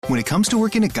When it comes to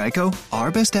working at Geico,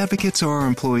 our best advocates are our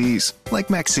employees, like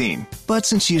Maxine. But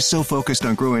since she is so focused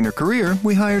on growing her career,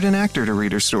 we hired an actor to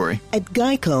read her story. At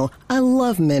Geico, I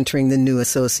love mentoring the new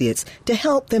associates to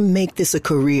help them make this a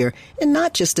career and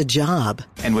not just a job.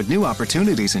 And with new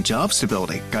opportunities and job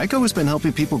stability, Geico has been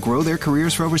helping people grow their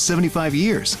careers for over 75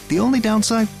 years. The only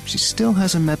downside, she still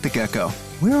hasn't met the gecko.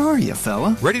 Where are you,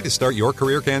 fella? Ready to start your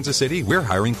career, Kansas City? We're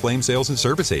hiring claim sales and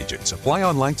service agents. Apply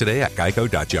online today at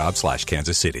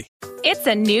geico.job/Kansas City. It's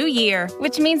a new year,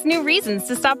 which means new reasons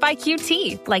to stop by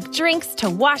QT, like drinks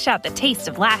to wash out the taste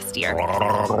of last year.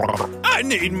 I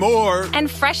need more.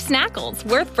 And fresh snackles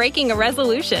worth breaking a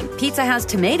resolution. Pizza has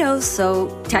tomatoes,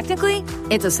 so technically,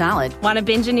 it's a salad. Want to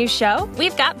binge a new show?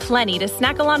 We've got plenty to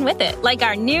snack along with it, like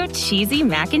our new cheesy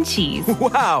mac and cheese.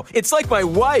 Wow, it's like my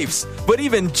wife's, but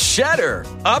even cheddar.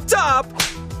 Up top!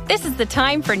 This is the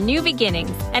time for new beginnings,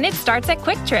 and it starts at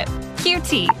Quick Trip.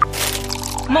 QT.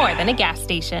 More than a gas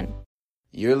station.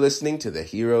 You're listening to the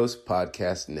Heroes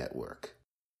Podcast Network.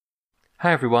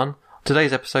 Hi everyone.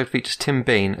 Today's episode features Tim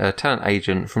Bean, a talent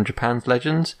agent from Japan's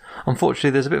Legends.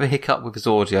 Unfortunately, there's a bit of a hiccup with his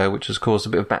audio, which has caused a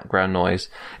bit of background noise.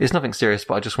 It's nothing serious,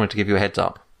 but I just wanted to give you a heads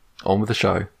up. On with the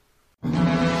show.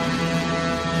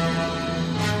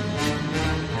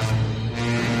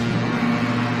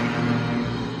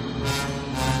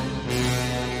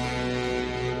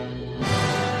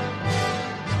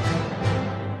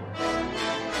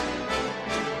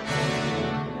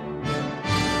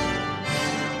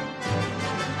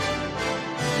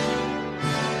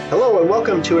 Hello and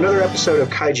welcome to another episode of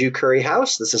Kaiju Curry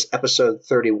House. This is episode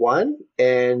 31,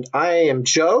 and I am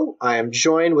Joe. I am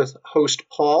joined with host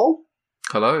Paul.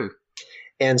 Hello.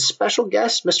 And special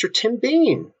guest, Mr. Tim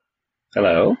Bean.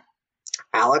 Hello.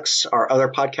 Alex, our other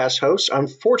podcast host,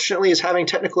 unfortunately is having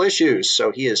technical issues,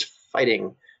 so he is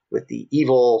fighting with the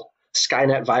evil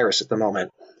Skynet virus at the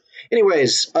moment.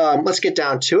 Anyways, let's get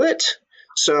down to it.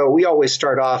 So we always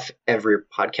start off every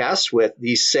podcast with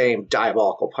the same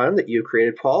diabolical pun that you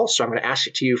created, Paul. So I'm going to ask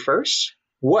it to you first.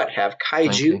 What have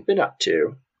Kaiju been up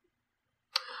to?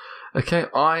 Okay,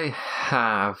 I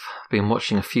have been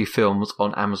watching a few films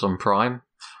on Amazon Prime.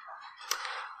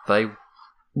 They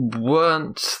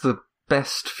weren't the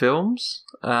best films,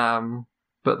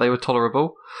 but they were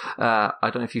tolerable. I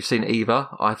don't know if you've seen either.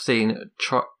 I've seen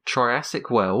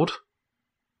Triassic World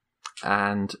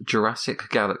and Jurassic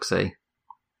Galaxy.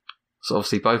 So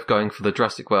obviously both going for the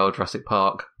Jurassic World, Jurassic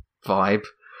Park vibe.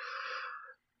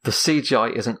 The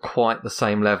CGI isn't quite the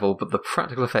same level, but the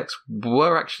practical effects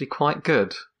were actually quite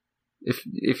good.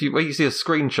 When you see a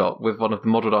screenshot with one of the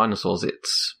model dinosaurs,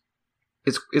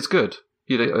 it's good.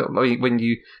 You know, I mean, when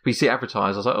you see it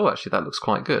advertised, I was like, oh, actually that looks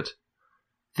quite good.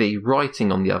 The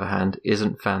writing, on the other hand,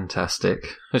 isn't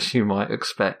fantastic, as you might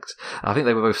expect. I think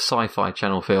they were both Sci-Fi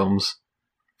Channel films.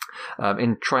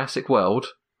 In Jurassic World,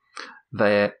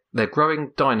 they're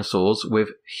growing dinosaurs with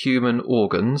human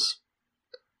organs,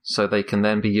 so they can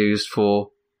then be used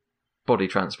for body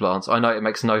transplants. I know it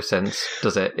makes no sense,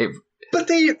 does it? But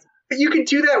you can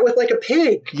do that with like a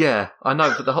pig. Yeah, I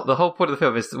know, but the whole point of the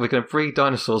film is that we're going to breed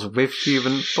dinosaurs with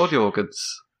human body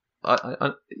organs.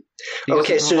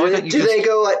 Okay, so do they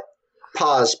go like...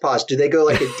 Pause. Do they go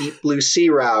like a Deep Blue Sea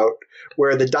route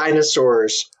where the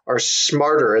dinosaurs are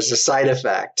smarter as a side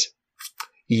effect?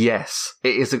 Yes,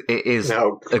 it is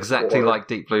exactly like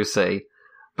Deep Blue Sea,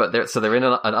 but they're in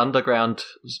an underground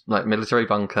like military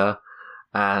bunker,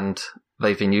 and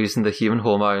they've been using the human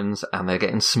hormones, and they're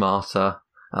getting smarter,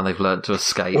 and they've learned to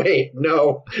escape. Wait,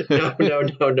 no. I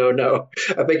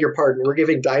beg your pardon. We're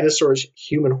giving dinosaurs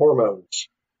human hormones.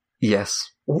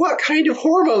 Yes. What kind of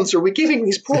hormones are we giving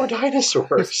these poor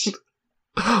dinosaurs?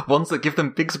 Ones that give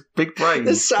them big brains.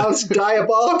 This sounds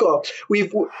diabolical.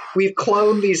 We've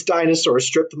cloned these dinosaurs,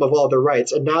 stripped them of all their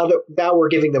rights, and now we're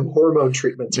giving them hormone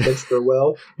treatments against their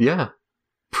will. Yeah,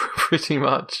 pretty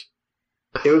much.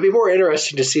 It would be more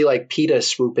interesting to see like PETA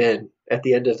swoop in at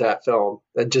the end of that film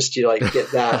and just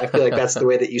get that. I feel like that's the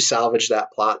way that you salvage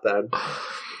that plot then.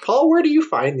 Paul, where do you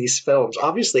find these films?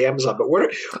 Obviously Amazon, but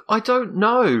where? I don't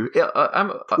know.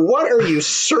 What are you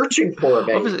searching for,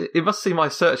 mate? Obviously, it must see my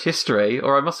search history,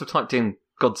 or I must have typed in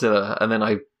Godzilla, and then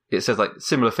it says like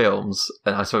similar films,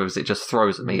 and I suppose it just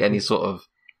throws at me any sort of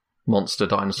monster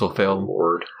dinosaur film.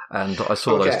 Lord. And I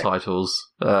saw those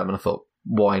titles, and I thought,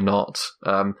 why not?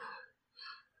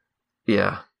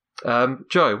 Yeah.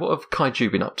 Joe, what have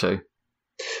Kaiju been up to?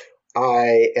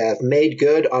 I have made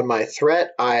good on my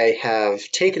threat. I have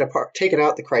taken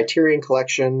out the Criterion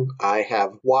Collection. I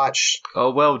have watched.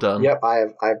 Oh, well done. Yep,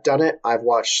 I've done it. I've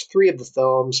watched 3 of the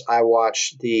films. I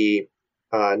watched the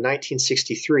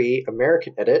 1963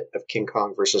 American edit of King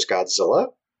Kong vs.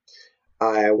 Godzilla.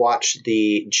 I watched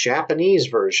the Japanese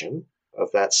version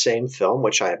of that same film,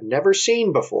 which I have never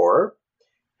seen before.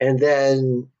 And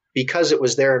then, because it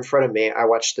was there in front of me, I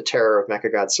watched The Terror of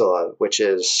Mechagodzilla, which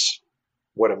is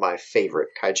one of my favorite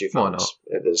kaiju films.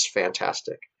 It is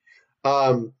fantastic.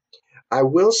 I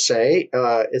will say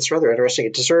it's rather interesting.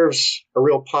 It deserves a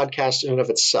real podcast in and of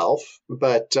itself,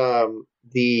 but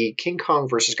the King Kong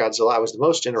versus Godzilla, I was the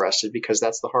most interested because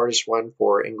that's the hardest one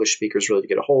for English speakers really to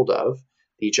get a hold of,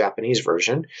 the Japanese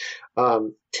version.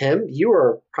 Tim, you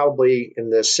are probably in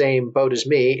the same boat as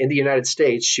me. In the United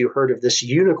States, you heard of this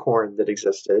unicorn that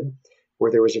existed,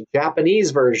 where there was a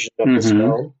Japanese version of this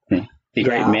film. The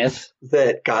great myth.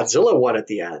 That Godzilla won at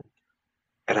the end.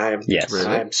 And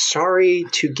I'm sorry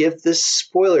to give this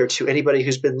spoiler to anybody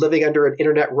who's been living under an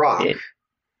internet rock. It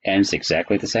ends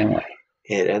exactly the same way.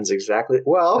 It ends exactly,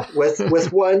 well,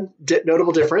 with one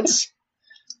notable difference.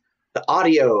 The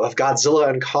audio of Godzilla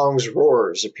and Kong's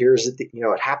roars appears at it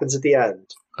happens at the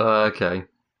end. Okay.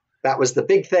 That was the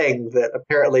big thing that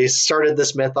apparently started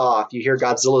this myth off. You hear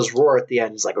Godzilla's roar at the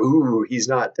end. It's like, ooh, he's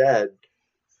not dead.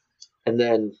 And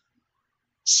then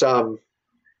some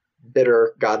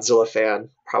bitter Godzilla fan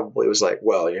probably was like,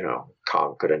 well,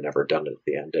 Kong could have never done it at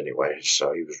the end anyway,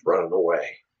 so he was running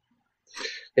away.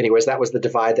 Anyways, that was the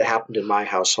divide that happened in my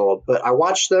household. But I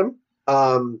watched them.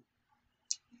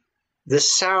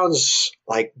 This sounds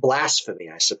like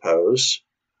blasphemy, I suppose,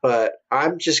 but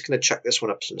I'm just going to chuck this one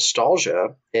up to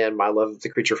nostalgia and my love of The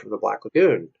Creature from the Black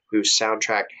Lagoon, whose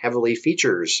soundtrack heavily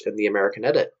features in the American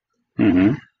edit.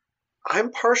 Mm-hmm.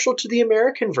 I'm partial to the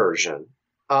American version.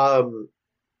 I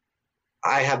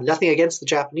have nothing against the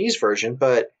Japanese version,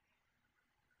 but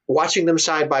watching them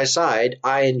side by side,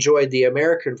 I enjoyed the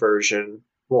American version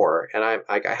more. And I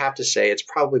have to say, it's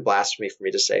probably blasphemy for me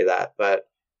to say that, but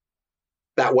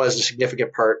that was a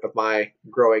significant part of my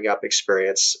growing up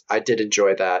experience. I did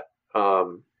enjoy that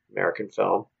American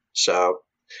film. So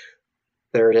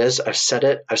there it is. I've said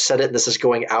it. And this is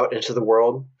going out into the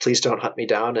world. Please don't hunt me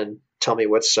down and tell me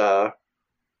what's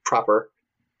proper.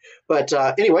 But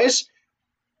anyways,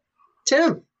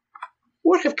 Tim,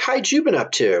 what have kaiju been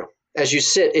up to as you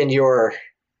sit in your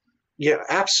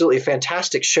absolutely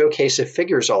fantastic showcase of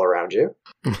figures all around you?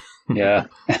 Yeah,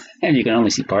 and you can only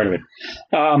see part of it.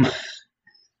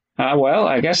 Well,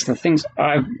 I guess the things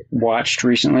I've watched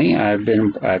recently, I've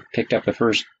picked up the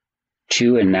first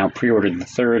two and now pre-ordered the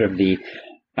third of the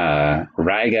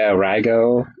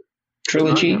Raigo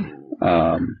trilogy.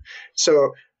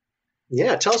 So,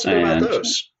 yeah, tell us a bit about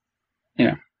those.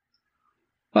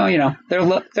 Well,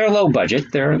 they're low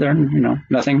budget. They're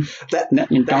nothing.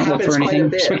 You don't look for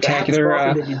anything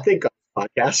spectacular. Than you think on the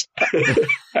podcast.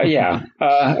 Yeah,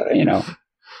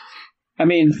 I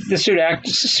mean, the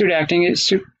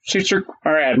suits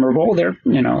are admirable. They're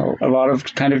a lot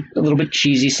of kind of a little bit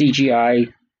cheesy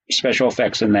CGI special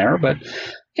effects in there, but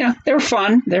they're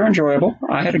fun. They're enjoyable.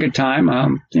 I had a good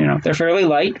time. They're fairly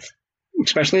light,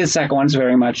 especially the second one's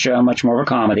very much more of a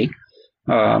comedy,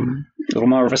 a little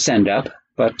more of a send up.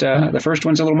 But the first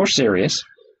one's a little more serious.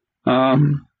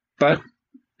 But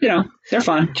they're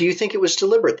fun. Do you think it was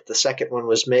deliberate that the second one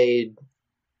was made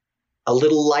a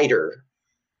little lighter?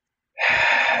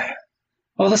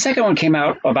 Well, the second one came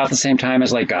out about the same time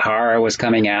as like Gahara was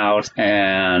coming out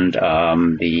and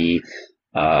the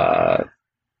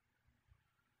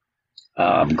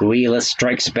Guila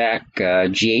Strikes Back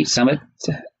G8 Summit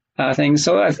thing.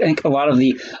 So I think a lot of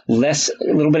a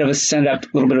little bit of a send up, a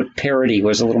little bit of parody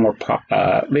was a little more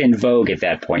in vogue at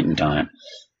that point in time.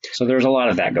 So there's a lot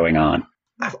of that going on.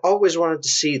 I've always wanted to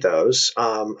see those.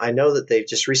 I know that they've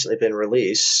just recently been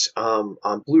released on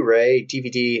Blu-ray,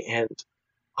 DVD, and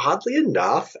oddly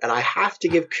enough, and I have to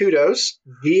give kudos,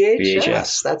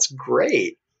 VHS. That's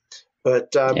great.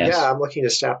 But yes. Yeah, I'm looking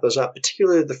to snap those up,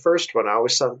 particularly the first one. I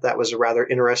always thought that was a rather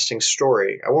interesting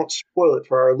story. I won't spoil it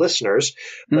for our listeners,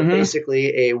 but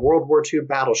basically a World War II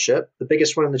battleship, the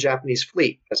biggest one in the Japanese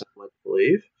fleet, as I'm led to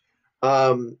believe.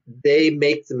 They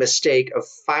make the mistake of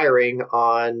firing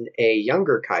on a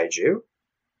younger kaiju. Am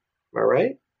I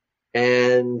right?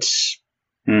 And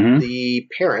the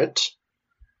parent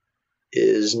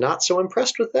is not so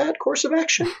impressed with that course of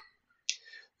action.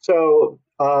 So,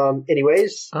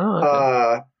 anyways,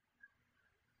 kaiju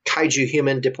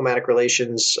human diplomatic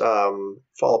relations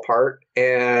fall apart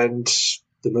and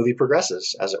the movie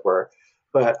progresses, as it were.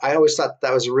 But I always thought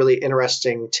that was a really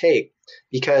interesting take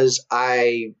because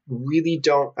I really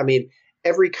don't – I mean,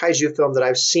 every kaiju film that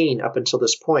I've seen up until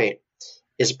this point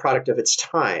is a product of its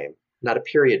time, not a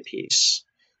period piece.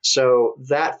 So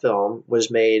that film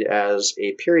was made as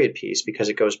a period piece because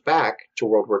it goes back to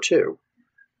World War II.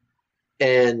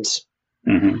 And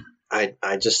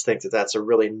I just think that that's a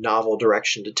really novel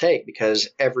direction to take, because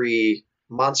every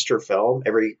monster film,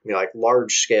 every like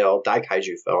large scale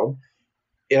Daikaiju film,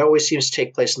 it always seems to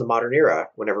take place in the modern era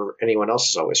whenever anyone else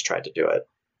has always tried to do it.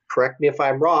 Correct me if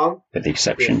I'm wrong. With the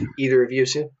exception. Either of you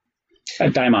see?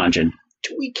 Daimajin.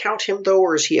 Do we count him though,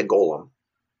 or is he a golem?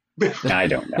 I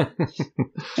don't know.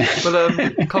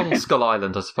 But Kong Skull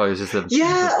Island, I suppose, is the one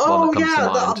that comes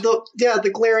to mind.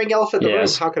 The glaring elephant in the room.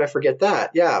 How could I forget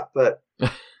that? Yeah, but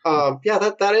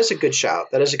that is a good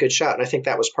shout. That is a good shout, and I think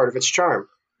that was part of its charm.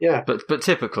 Yeah, but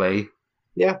typically,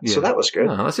 so that was good.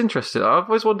 Oh, that's interesting. I've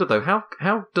always wondered though,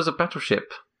 how does a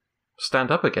battleship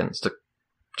stand up against a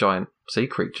giant sea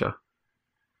creature?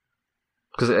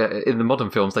 Because in the modern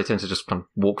films, they tend to just kind of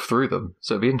walk through them.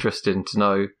 So it'd be interesting to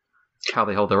know how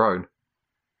they hold their own.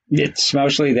 It's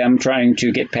mostly them trying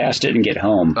to get past it and get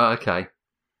home. Okay.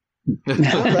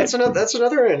 That's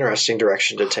another interesting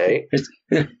direction to take.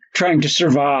 Trying to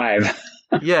survive.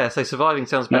 Yeah, so surviving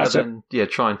sounds better than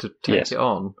trying to take it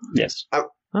on. Yes. I'm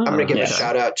going to give a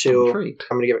shout out to.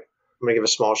 I'm going to give a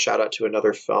small shout out to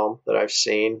another film that I've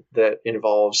seen that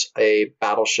involves a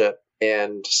battleship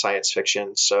and science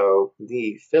fiction. So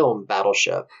the film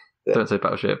Battleship. Don't say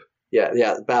Battleship.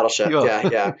 Yeah, Battleship.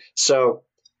 Yeah. So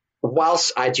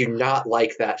whilst I do not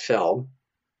like that film,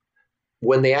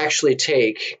 when they actually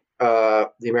take the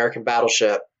American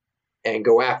battleship and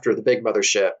go after the big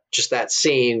mothership, just that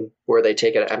scene where they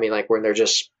take it, I mean, like when they're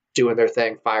just doing their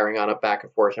thing, firing on it back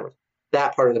and forth,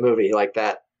 that part of the movie, like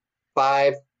that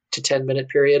 5 to 10 minute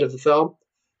period of the film,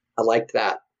 I liked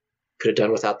that. Could have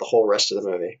done without the whole rest of the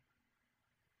movie.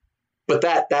 But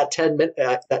that 10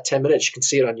 minutes, you can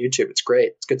see it on YouTube. It's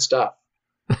great. It's good stuff.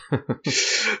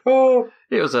 It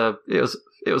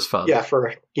was fun. Yeah, for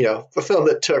a film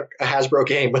that took a Hasbro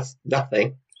game with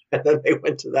nothing, and then they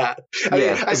went to that.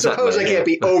 I suppose I can't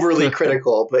be overly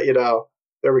critical, but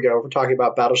there we go. We're talking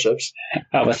about battleships.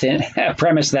 A thin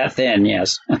premise that thin,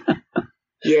 yes.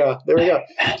 Yeah, there we go.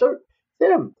 So,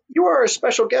 Tim, you are a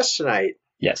special guest tonight.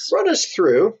 Yes. Run us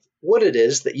through what it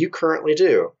is that you currently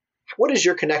do. What is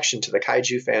your connection to the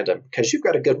kaiju fandom? Because you've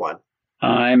got a good one.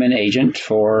 I'm an agent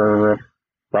for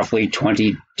roughly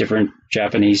 20 different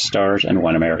Japanese stars and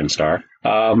one American star.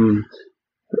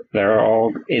 They're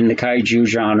all in the kaiju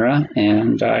genre,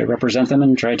 and I represent them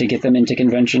and try to get them into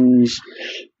conventions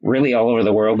really all over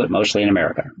the world, but mostly in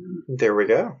America. There we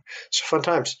go. So fun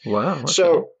times. Wow.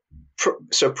 Okay.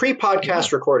 So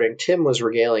pre-podcast recording, Tim was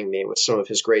regaling me with some of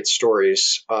his great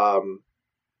stories.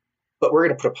 But we're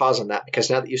going to put a pause on that, because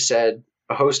now that you said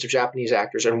a host of Japanese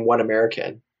actors and one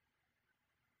American,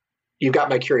 you've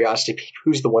got my curiosity.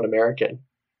 Who's the one American?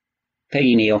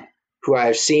 Peggy Neal. Who I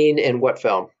have seen in what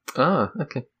film? Ah,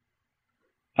 okay.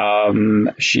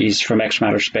 She's from X from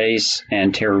Outer Space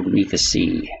and Terror Beneath the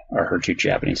Sea are her two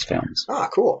Japanese films. Ah,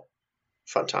 cool.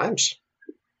 Fun times.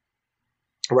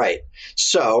 Right.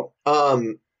 So,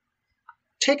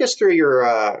 take us through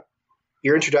your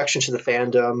introduction to the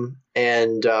fandom,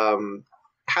 and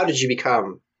how did you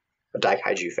become a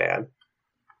Daikaiju fan?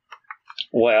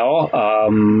 Well,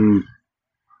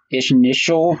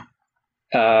 initial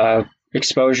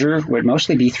exposure would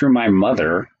mostly be through my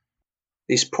mother.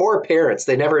 These poor parents,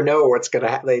 they never know what's going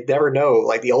to happen. They never know,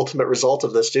 like, the ultimate result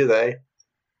of this, do they?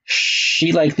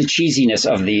 She liked the cheesiness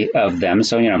of them,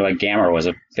 so, like Gamera was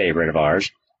a favorite of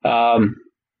ours.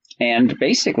 And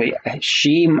basically,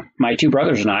 my two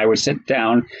brothers and I would sit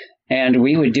down and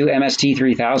we would do MST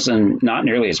 3000, not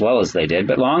nearly as well as they did,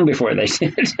 but long before they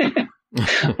did.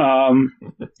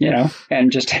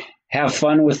 And just have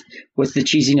fun with the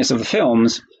cheesiness of the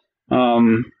films.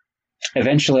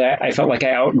 Eventually, I felt like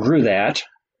I outgrew that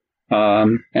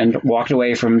and walked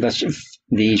away from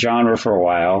the genre for a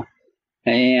while.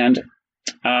 And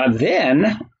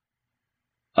then...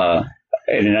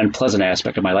 in an unpleasant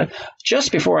aspect of my life,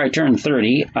 just before I turned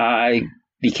 30, I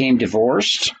became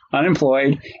divorced,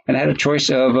 unemployed, and had a choice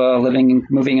of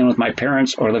moving in with my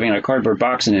parents or living in a cardboard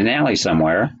box in an alley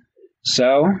somewhere.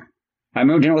 So I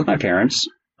moved in with my parents,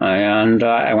 and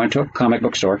I went to a comic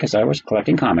book store because I was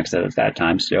collecting comics at that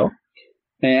time still.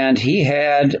 And he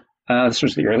had, this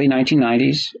was the early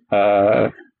 1990s,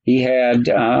 he had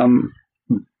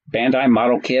Bandai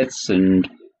model kits and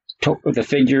the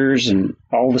figures and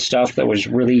all the stuff that was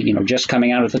really, just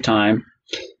coming out at the time.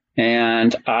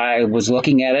 And I was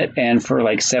looking at it, and for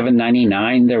like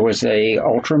 $7.99, there was a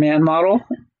Ultraman model.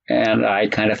 And I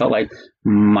kind of felt like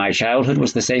my childhood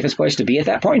was the safest place to be at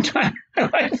that point in time.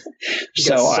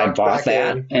 So I bought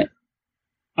that.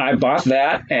 I bought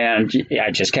that, and I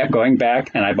just kept going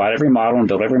back, and I bought every model and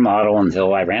built every model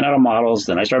until I ran out of models.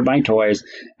 Then I started buying toys,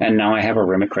 and now I have a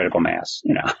room at Critical Mass,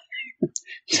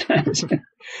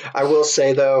 I will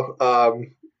say though,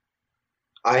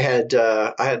 I had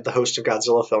the host of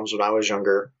Godzilla films when I was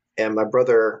younger, and my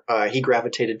brother he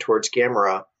gravitated towards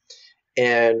Gamera,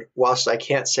 and whilst I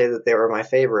can't say that they were my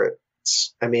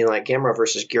favorites, I mean, like Gamera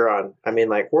versus Guron, I mean,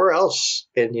 like where else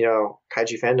in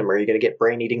kaiju fandom are you going to get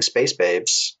brain-eating space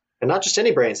babes? And not just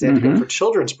any brains; they have to go for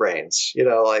children's brains.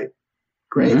 Like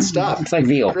great stuff. It's like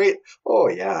veal. Great. Oh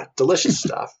yeah, delicious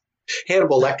stuff.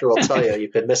 Hannibal Lecter will tell you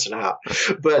you've been missing out.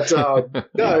 But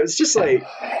no, it's just like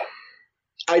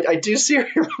I do see where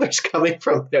your mother's coming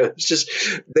from there. It's just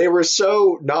they were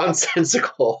so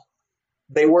nonsensical.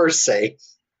 They were safe,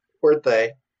 weren't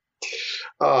they?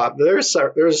 There's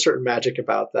a certain magic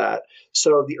about that.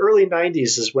 So the early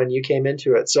 90s is when you came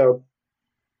into it. So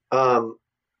I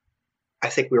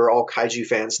think we were all kaiju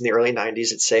fans in the early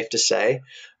 90s, it's safe to say.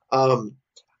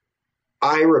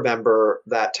 I remember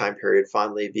that time period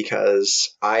fondly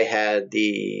because I had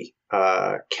the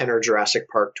Kenner Jurassic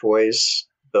Park toys.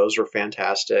 Those were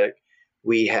fantastic.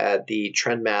 We had the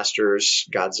Trendmasters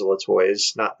Godzilla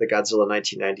toys, not the Godzilla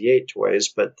 1998 toys,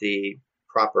 but the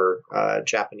proper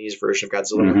Japanese version of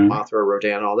Godzilla with Mothra,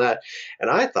 Rodan, all that. And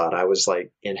I thought I was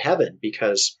like in heaven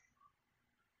because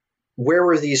where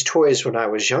were these toys when I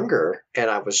was younger? And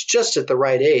I was just at the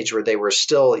right age where they were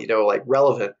still, like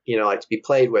relevant, like to be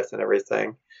played with and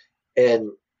everything.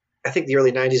 And I think the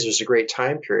early 90s was a great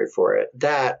time period for it.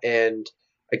 That, and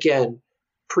again,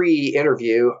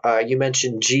 pre-interview, you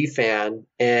mentioned GFan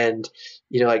and,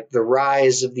 like the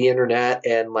rise of the internet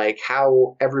and like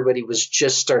how everybody was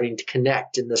just starting to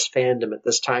connect in this fandom at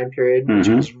this time period, which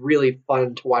was really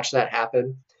fun to watch that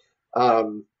happen.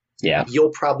 Yeah. You'll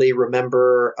probably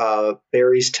remember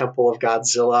Barry's Temple of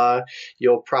Godzilla.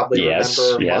 You'll probably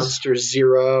remember Monster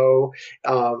Zero.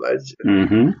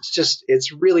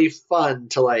 It's really fun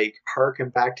to like harken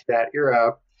back to that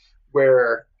era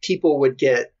where people would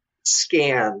get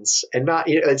scans and not,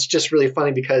 it's just really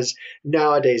funny because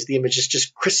nowadays the image is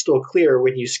just crystal clear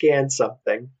when you scan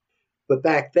something. But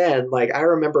back then, like I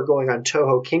remember going on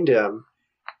Toho Kingdom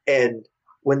and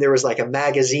when there was like a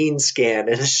magazine scan and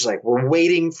it's just like, we're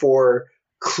waiting for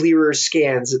clearer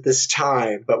scans at this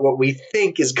time, but what we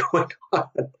think is going on,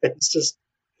 it's just,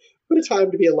 what a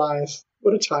time to be alive.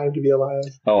 What a time to be alive.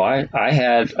 Oh, I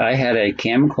had a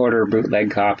camcorder bootleg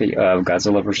copy of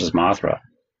Godzilla vs. Mothra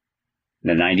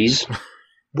in the 90s.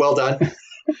 Well done.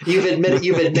 You've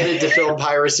admitted to film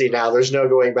piracy now. There's no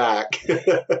going back.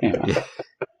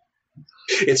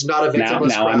 It's not a victimless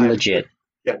now crime. I'm legit.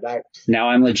 Yeah, now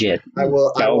I'm legit. I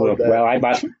will. Well,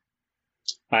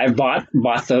 I've bought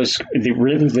the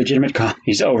really legitimate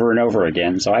copies over and over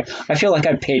again, so I feel like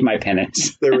I've paid my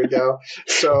penance. There we go.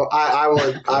 So I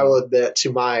will admit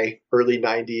to my early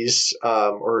 90s,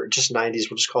 or just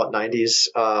 90s, we'll just call it 90s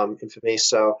infamy.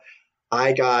 So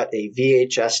I got a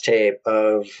VHS tape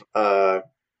of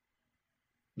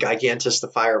Gigantus the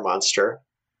Fire Monster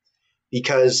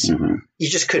because you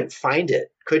just couldn't find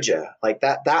it, could you? Like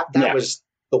that was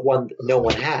the one that no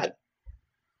one had.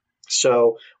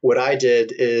 So what I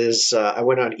did is I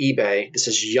went on eBay. This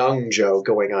is young Joe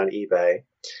going on eBay.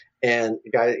 And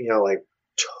the guy, like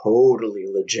totally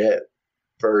legit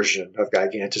version of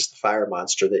Gigantus the Fire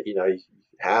Monster that, you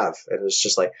have. And it's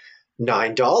just like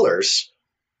 $9.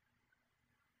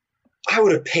 I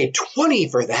would have paid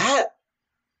 $20 for that.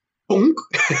 Boom.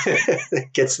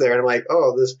 It gets there and I'm like,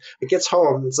 it gets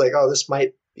home. It's like, this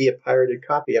might be a pirated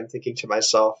copy. I'm thinking to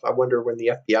myself, I wonder when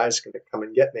the FBI is going to come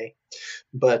and get me.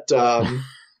 But,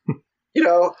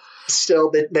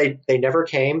 still they never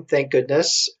came. Thank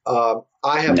goodness. I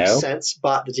have since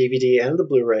bought the DVD and the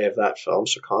Blu-ray of that film.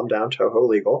 So calm down, Toho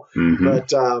Legal.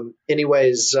 But,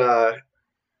 anyways,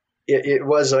 it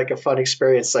was like a fun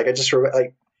experience. Like I just remember,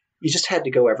 like you just had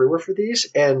to go everywhere for these.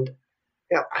 And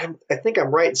I think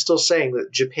I'm right in still saying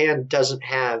that Japan doesn't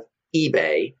have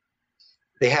eBay.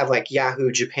 They have like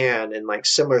Yahoo Japan and like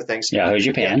similar things. Yahoo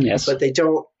Japan, yes. But they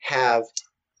don't have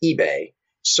eBay.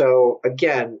 So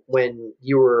again, when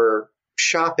you were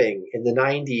shopping in the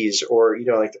 90s or,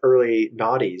 like the early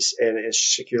noughties and it's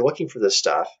just like you're looking for this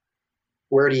stuff,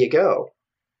 where do you go?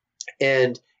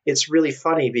 And it's really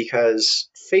funny because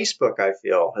Facebook, I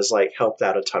feel, has like helped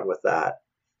out a ton with that.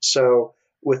 So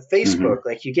with Facebook,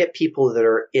 like you get people that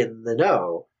are in the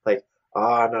know, like,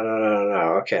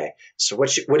 no. Okay. So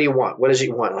what do you want? What does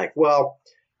it want? Like, well,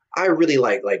 I really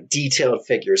like detailed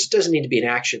figures. It doesn't need to be an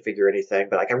action figure or anything,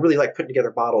 but like I really like putting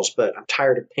together models, but I'm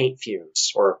tired of paint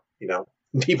fumes or,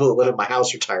 people that live in my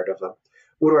house are tired of them.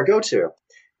 What do I go to?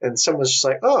 And someone's just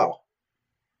like, you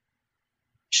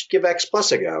should give X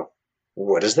Plus a go.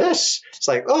 What is this? It's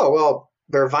like,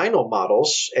 they're vinyl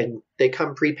models and they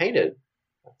come pre-painted.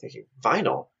 I'm thinking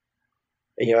vinyl.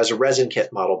 as a resin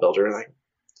kit model builder, like,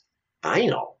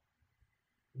 vinyl.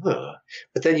 Huh.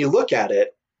 But then you look at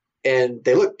it and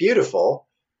they look beautiful,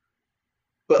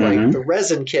 but like the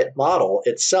resin kit model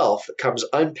itself comes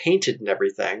unpainted and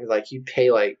everything. Like you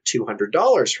pay like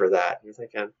 $200 for that. And you're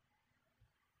thinking,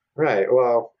 right,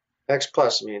 well, X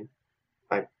Plus, I mean,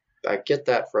 I get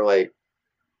that for like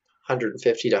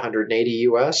 150 to 180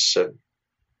 US, and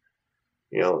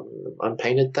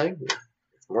unpainted thing,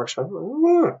 it's more expensive.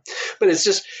 But it's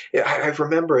just, I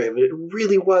remember it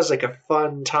really was like a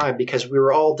fun time because we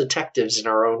were all detectives in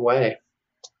our own way.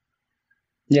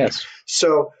 Yes.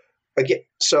 So again,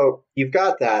 so you've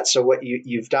got that. So what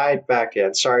you've dived back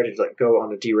in. Sorry to go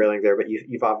on a derailing there, but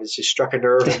you've obviously struck a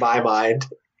nerve in my mind.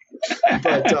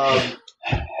 But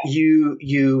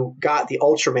you got the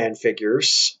Ultraman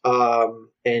figures, and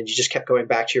you just kept going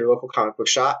back to your local comic book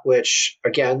shop, which,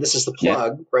 again, this is the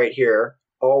plug right here.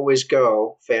 Always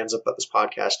go, fans of this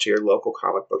podcast, to your local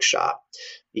comic book shop,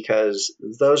 because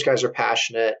those guys are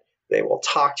passionate. They will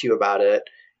talk to you about it.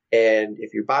 And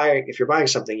if you're buying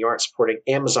something, you aren't supporting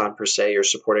Amazon per se. You're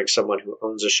supporting someone who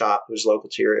owns a shop, who's local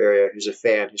to your area, who's a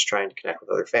fan, who's trying to connect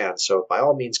with other fans. So by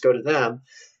all means, go to them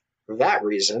for that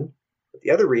reason. But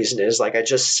the other reason is, like I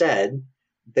just said,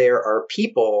 there are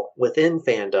people within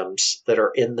fandoms that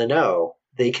are in the know.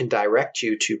 They can direct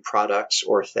you to products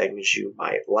or things you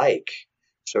might like.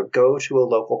 So go to a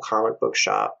local comic book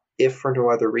shop, if for no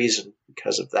other reason,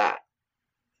 because of that.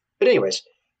 But anyways,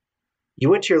 you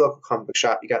went to your local comic book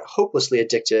shop. You got hopelessly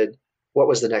addicted. What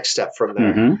was the next step from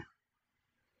there? Mm-hmm.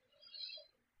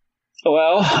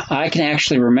 Well, I can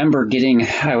actually remember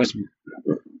I was,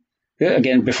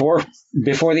 again, before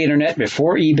the internet,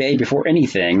 before eBay, before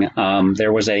anything,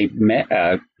 there was a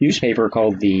newspaper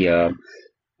called the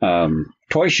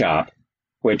Toy Shop,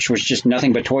 which was just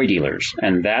nothing but toy dealers.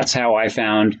 And that's how I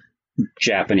found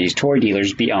Japanese toy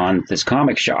dealers beyond this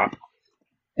comic shop.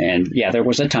 And yeah, there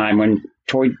was a time when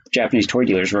Japanese toy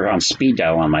dealers were on speed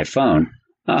dial on my phone.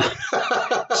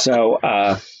 So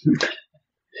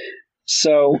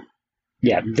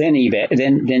yeah, then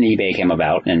eBay came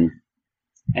about, and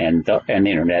the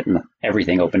internet and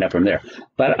everything opened up from there.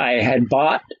 But I had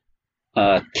bought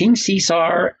King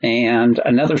Caesar and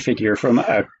another figure from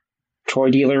a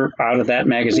toy dealer out of that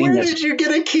magazine. Where did you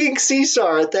get a King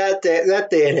Caesar at that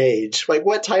day and age? Like,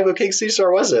 what type of King Caesar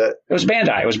was it? It was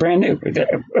Bandai. It was brand new.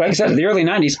 Like I said, in the early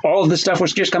 90s, all of this stuff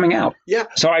was just coming out. Yeah.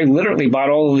 So I literally bought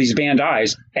all of these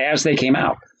Bandais as they came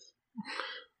out.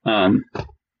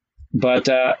 But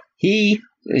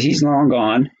he's long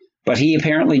gone, but he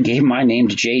apparently gave my name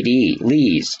to J.D.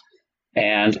 Lees.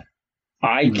 And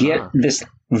I get this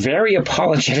very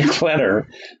apologetic letter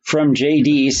from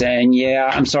JD saying, yeah,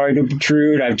 I'm sorry to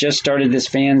intrude. I've just started this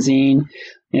fanzine.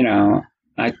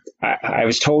 I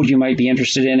was told you might be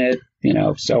interested in it.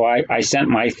 So I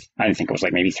sent I think it was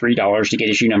like maybe $3 to get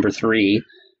issue number 3,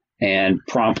 and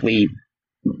promptly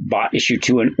bought issue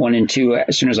 1 and 2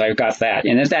 as soon as I got that.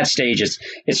 And at that stage,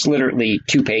 it's literally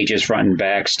 2 pages front and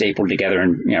back stapled together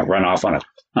and run off on a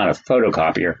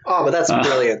photocopier. Oh, but that's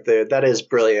brilliant, dude. That is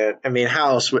brilliant. I mean,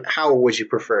 how would you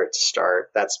prefer it to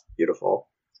start? That's beautiful.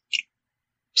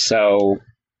 So,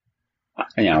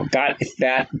 got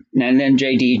that. And then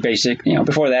JD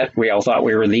before that, we all thought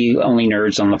we were the only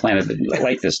nerds on the planet that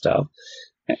liked this stuff.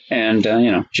 And,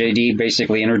 JD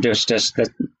basically introduced us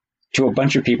to a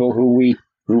bunch of people who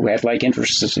had like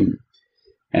interests.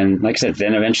 And like I said,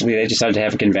 then eventually they decided to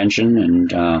have a convention,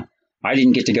 and I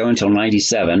didn't get to go until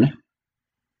 97.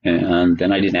 And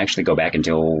then I didn't actually go back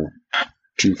until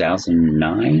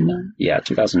 2009. Yeah,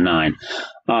 2009.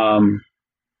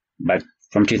 But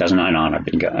from 2009 on, I've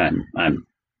been going.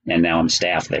 And now I'm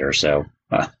staff there. So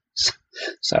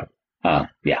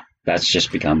yeah, that's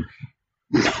just become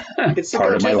it's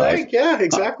part of my life. Yeah,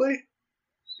 exactly.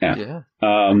 Yeah.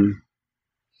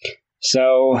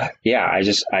 So yeah,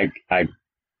 I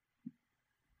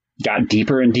got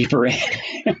deeper and deeper in.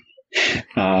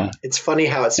 It's funny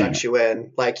how it sucks you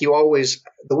in. Like, you always,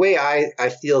 the way I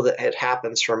feel that it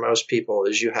happens for most people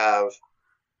is you have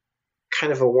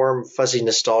kind of a warm, fuzzy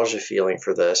nostalgia feeling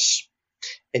for this,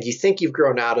 and you think you've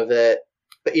grown out of it,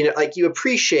 but like, you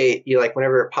appreciate,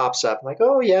 whenever it pops up, like,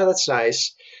 oh yeah, that's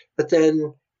nice. But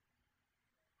then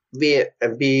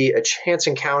be a chance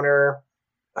encounter,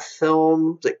 a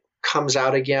film that comes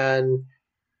out again,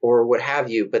 or what have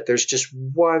you, but there's just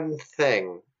one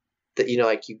thing that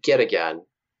you get again,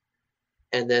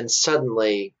 and then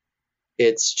suddenly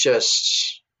it's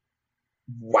just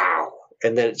wow,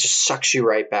 and then it just sucks you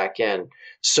right back in.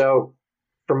 So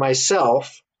for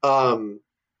myself, you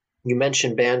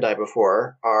mentioned Bandai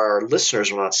before. Our listeners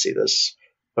will not see this,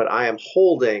 but I am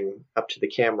holding up to the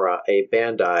camera a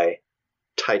Bandai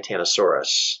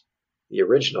Titanosaurus, the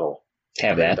original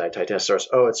Have that. Titanosaurus.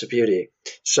 Oh, it's a beauty.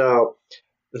 So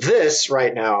this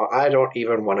right now, I don't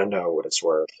even want to know what it's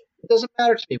worth. It doesn't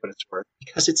matter to me what it's worth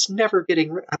because I'm never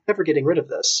getting rid of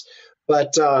this.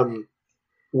 But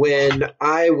when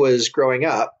I was growing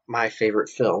up, my favorite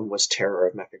film was Terror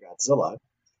of Mechagodzilla.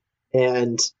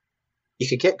 And you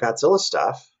could get Godzilla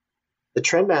stuff. The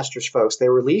Trendmasters folks, they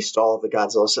released all of the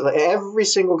Godzilla stuff. Every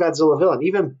single Godzilla villain,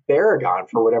 even Baragon,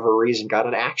 for whatever reason, got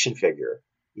an action figure.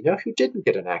 You know who didn't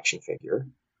get an action figure?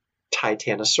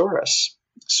 Titanosaurus.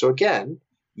 So again,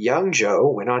 young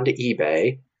Joe went on to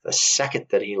eBay the second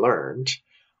that he learned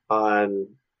on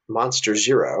Monster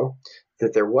Zero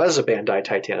that there was a Bandai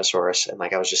Titanosaurus, and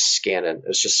I was just scanning. It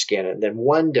was just scanning. And then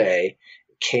one day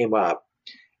it came up,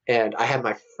 and I had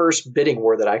my first bidding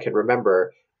war that I can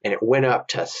remember, and it went up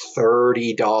to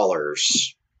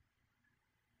 $30.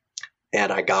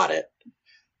 And I got it.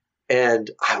 And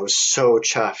I was so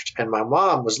chuffed. And my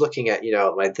mom was looking at,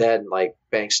 my then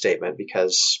bank statement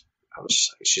because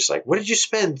she's like, what did you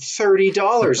spend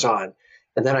 $30 on?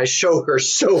 And then I show her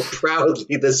so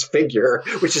proudly this figure,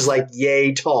 which is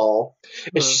yay tall.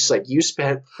 And she's like, you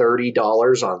spent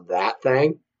 $30 on that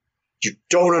thing? You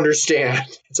don't understand.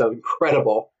 It's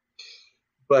incredible.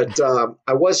 But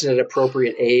I wasn't at an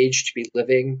appropriate age to be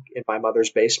living in my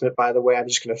mother's basement, by the way. I'm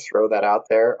just going to throw that out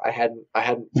there. I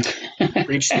hadn't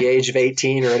reached the age of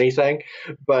 18 or anything.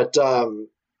 But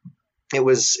it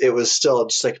was still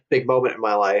just a big moment in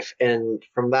my life. And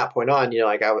from that point on,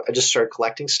 I just started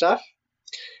collecting stuff.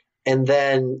 And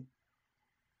then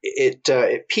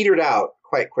it petered out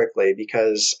quite quickly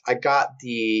because I got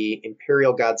the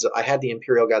Imperial Godzilla. I had the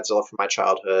Imperial Godzilla from my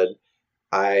childhood.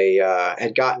 I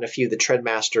had gotten a few of the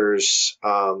Trendmasters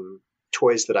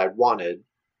toys that I wanted.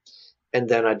 And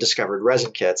then I discovered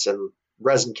resin kits. And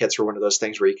resin kits were one of those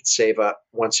things where you could save up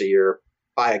once a year,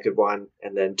 buy a good one,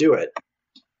 and then do it.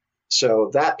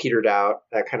 So that petered out.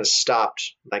 That kind of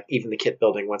stopped, even the kit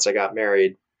building once I got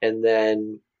married. And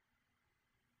then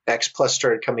X Plus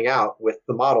started coming out with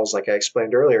the models like I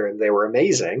explained earlier, and they were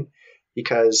amazing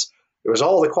because it was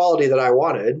all the quality that I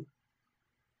wanted,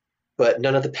 but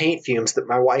none of the paint fumes that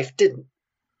my wife didn't.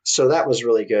 So that was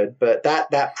really good. But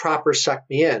that proper sucked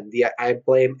me in. I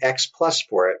blame X Plus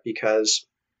for it because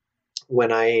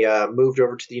when I moved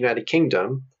over to the United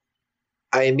Kingdom,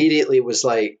 I immediately was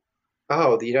like,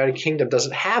 oh, the United Kingdom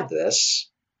doesn't have this.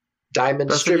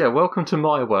 Diamond strip. Yeah, welcome to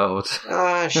my world.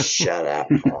 Shut up,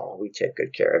 Paul. We take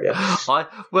good care of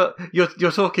you.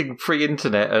 You're talking free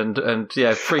internet and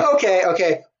free.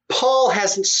 Okay. Paul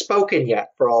hasn't spoken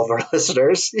yet for all of our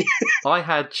listeners.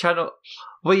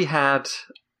 We had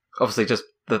obviously just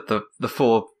the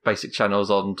four basic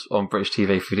channels on British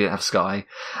TV if we didn't have Sky,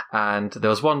 and there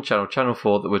was one Channel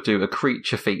 4 that would do a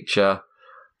creature feature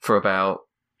for about.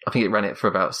 I think it ran it for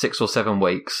about 6 or 7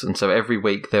 weeks, and so every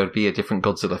week there would be a different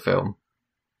Godzilla film.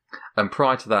 And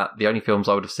prior to that, the only films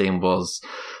I would have seen was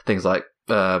things like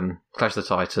Clash of the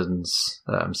Titans,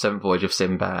 Seventh Voyage of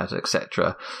Sinbad,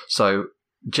 etc. So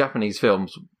Japanese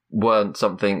films weren't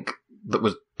something that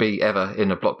would be ever in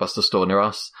a Blockbuster store near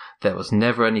us. There was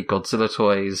never any Godzilla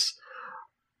toys.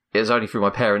 It was only through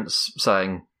my parents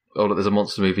saying, oh, look, there's a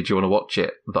monster movie, do you want to watch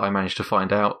it, that I managed to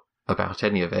find out about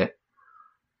any of it.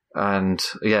 And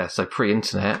yeah, so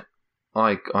pre-internet,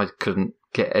 I couldn't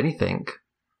get anything.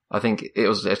 I think it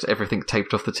was just everything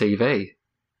taped off the TV.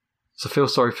 So feel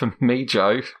sorry for me,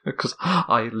 Joe, because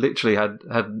I literally had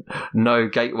no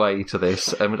gateway to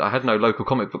this, and I had no local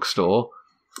comic book store.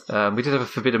 We did have a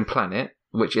Forbidden Planet,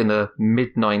 which in the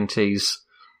mid-90s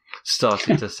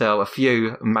started to sell a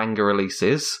few manga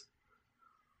releases.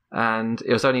 And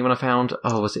it was only when I found,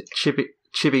 was it Chibi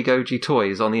Goji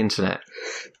Toys on the internet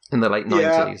in the late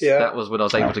 90s. Yeah. That was when I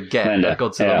was able to get a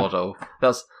Godzilla model.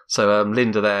 So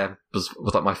Linda there was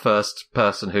like my first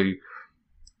person who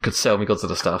could sell me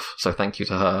Godzilla stuff. So thank you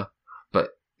to her.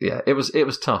 But yeah, it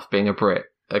was tough being a Brit.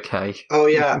 Okay. Oh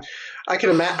yeah, I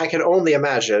can only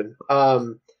imagine.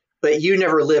 But you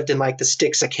never lived in the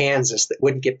sticks of Kansas that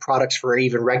wouldn't get products for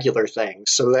even regular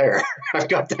things. So there, I've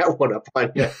got that one up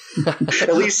on you.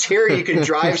 At least here you can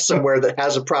drive somewhere that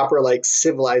has a proper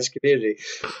civilized community.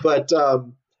 But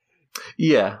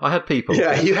yeah, I had people.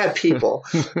 Yeah, you had people.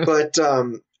 But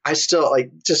I still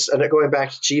just going back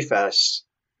to G-Fest,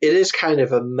 it is kind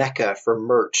of a mecca for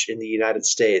merch in the United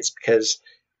States because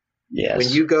when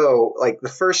you go the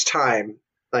first time,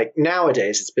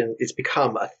 nowadays it's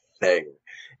become a thing.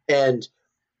 And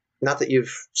not that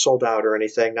you've sold out or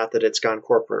anything, not that it's gone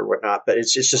corporate or whatnot, but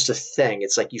it's just a thing.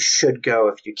 It's you should go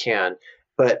if you can.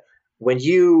 But when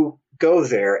you go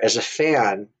there as a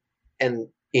fan and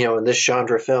in this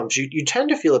genre of films, you tend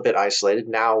to feel a bit isolated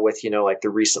now with, like the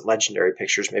recent Legendary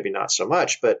pictures, maybe not so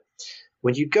much. But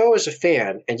when you go as a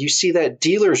fan and you see that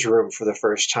dealer's room for the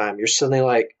first time, you're suddenly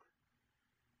like,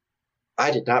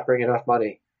 I did not bring enough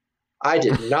money. I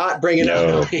did not bring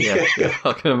enough money. Yeah,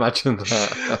 I can imagine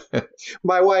that.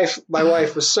 My wife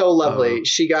was so lovely.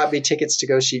 She got me tickets to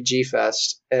go see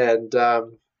G-Fest, and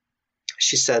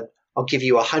she said, I'll give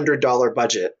you $100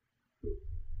 budget.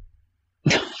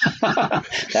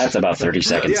 That's about 30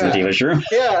 seconds in the dealer's room.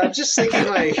 Yeah, I'm just thinking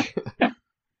like,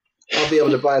 I'll be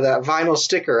able to buy that vinyl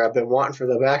sticker I've been wanting for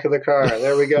the back of the car.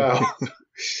 There we go.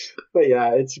 But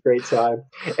yeah, it's a great time.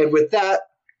 And with that,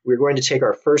 we're going to take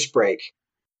our first break.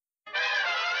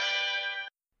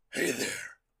 Hey there,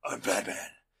 I'm Batman,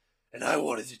 and I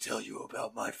wanted to tell you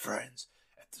about my friends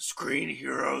at the Screen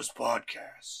Heroes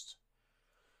podcast.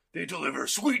 They deliver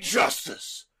sweet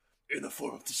justice in the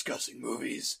form of discussing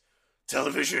movies,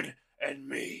 television, and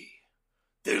me.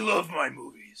 They love my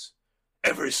movies,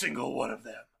 every single one of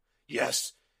them.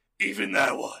 Yes, even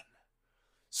that one.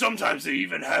 Sometimes they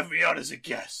even have me on as a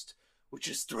guest, which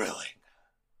is thrilling.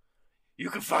 You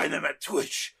can find them at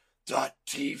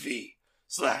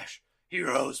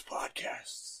twitch.tv/Heroes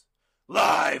Podcasts,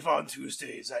 live on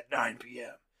Tuesdays at 9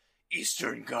 p.m.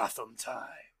 Eastern Gotham time.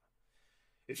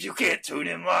 If you can't tune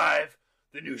in live,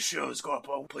 the new shows go up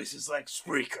on places like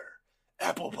Spreaker,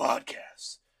 Apple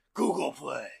Podcasts, Google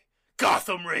Play,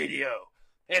 Gotham Radio,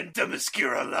 and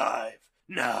Themyscira Live.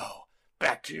 Now,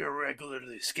 back to your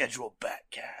regularly scheduled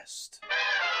Batcast.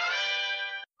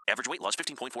 Average weight loss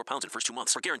 15.4 pounds in first 2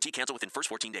 months. For guarantee cancel within first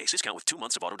 14 days. Discount with 2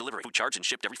 months of auto delivery. Food charged and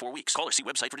shipped every 4 weeks. Call or see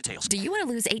website for details. Do you want to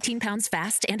lose 18 pounds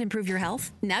fast and improve your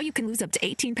health? Now you can lose up to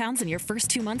 18 pounds in your first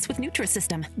 2 months with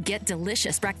Nutrisystem. Get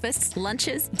delicious breakfasts,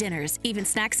 lunches, dinners, even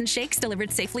snacks and shakes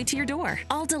delivered safely to your door.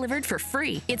 All delivered for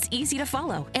free. It's easy to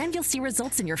follow, and you'll see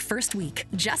results in your first week.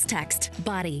 Just text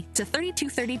BODY to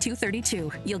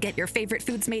 323232. You'll get your favorite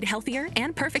foods made healthier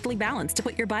and perfectly balanced to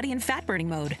put your body in fat-burning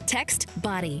mode. Text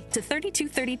BODY to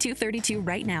 323232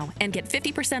 right now and get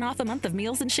 50% off a month of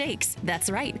meals and shakes. That's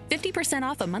right, 50%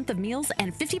 off a month of meals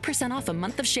and 50% off a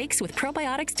month of shakes with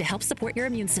probiotics to help support your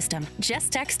immune system.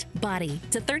 Just text BODY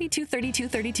to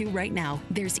 323232 right now.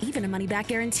 There's even a money-back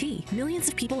guarantee. Millions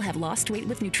of people have lost weight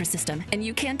with Nutrisystem, and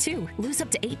you can too. Lose up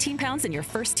to 18 pounds in your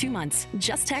first 2 months.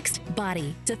 Just text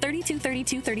BODY to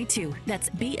 323232.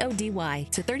 That's BODY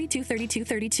to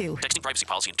 323232. Texting privacy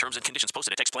policy and terms and conditions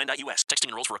posted at textplan.us. Texting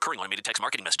enrolls for recurring automated text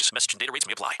marketing messages. Message and data rates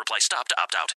may apply. Reply STOP to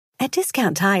opt out. At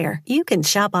Discount Tire, you can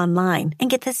shop online and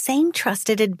get the same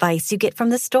trusted advice you get from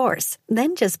the stores.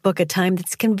 Then just book a time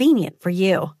that's convenient for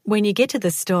you. When you get to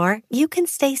the store, you can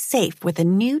stay safe with a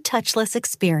new touchless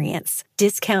experience.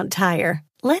 Discount Tire.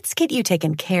 Let's get you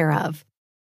taken care of.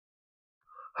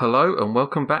 Hello and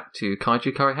welcome back to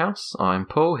Kaiju Curry House. I'm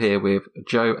Paul here with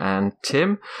Joe and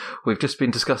Tim. We've just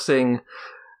been discussing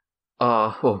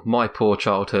my poor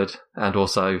childhood, and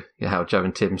also how Joe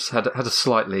and Tim's had a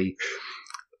slightly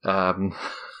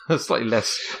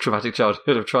less traumatic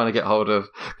childhood of trying to get hold of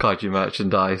kaiju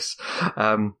merchandise.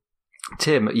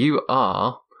 Tim, you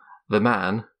are the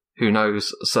man who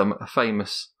knows some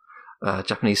famous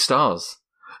Japanese stars.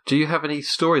 Do you have any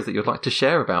stories that you'd like to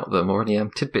share about them, or any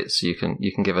tidbits you can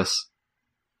give us?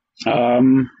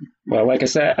 Well, like I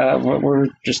said, we're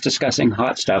just discussing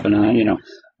hot stuff, and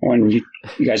when you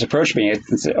guys approached me,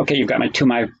 it's okay. You've got my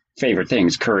favorite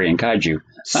things, curry and kaiju.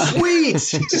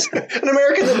 Sweet, an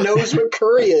American that knows what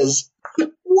curry is.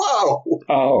 Wow.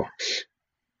 Oh,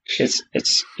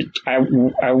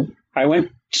 I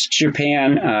went to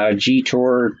Japan G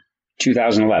Tour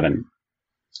 2011,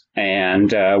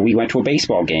 and we went to a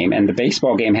baseball game, and the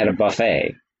baseball game had a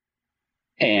buffet,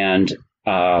 and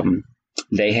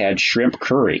they had shrimp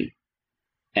curry,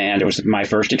 and it was my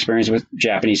first experience with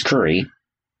Japanese curry,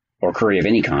 or curry of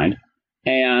any kind.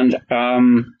 And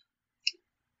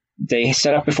they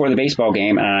set up before the baseball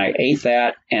game, and I ate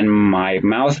that, and my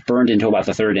mouth burned into about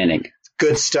the third inning.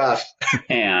 Good stuff.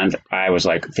 And I was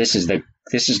like, this is the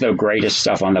greatest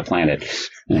stuff on the planet.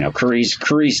 Curry's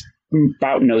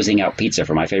about nosing out pizza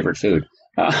for my favorite food.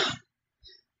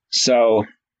 So,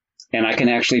 and I can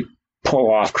actually pull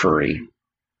off curry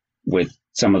with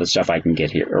some of the stuff I can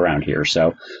get here around here.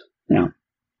 So,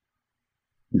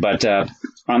 But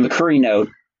on the curry note,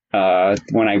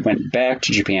 when I went back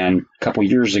to Japan a couple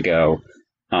years ago,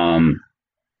 I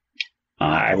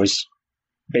was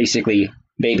basically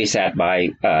babysat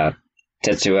by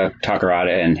Tetsuya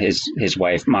Takarada and his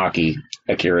wife Maki,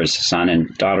 Akira's son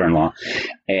and daughter-in-law,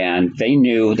 and they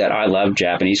knew that I loved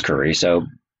Japanese curry, so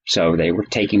they were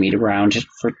taking me around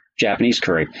for Japanese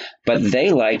curry, but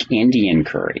they like Indian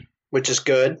curry, which is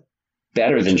good.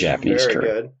 better than Japanese very curry.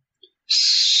 good.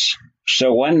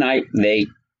 So one night they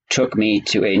took me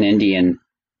to an Indian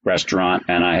restaurant,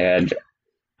 and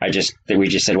we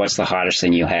just said, "What's the hottest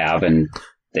thing you have?" And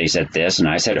they said this, and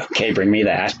I said, "Okay, bring me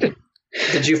that."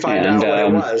 Did you find out what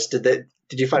it was?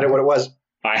 Did you find out what it was?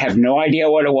 I have no idea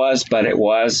what it was, but it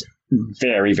was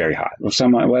very, very hot.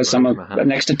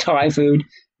 Next to Thai food.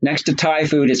 Next to Thai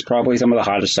food, it's probably some of the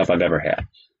hottest stuff I've ever had.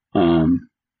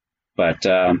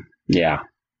 Yeah,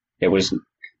 it was.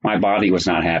 My body was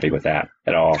not happy with that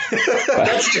at all.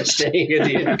 That's just saying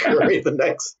Indian curry the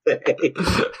next day.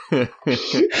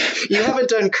 You haven't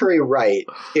done curry right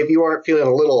if you aren't feeling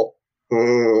a little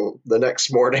the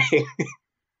next morning.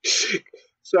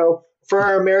 So for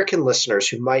our American listeners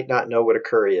who might not know what a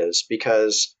curry is,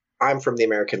 because I'm from the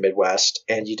American Midwest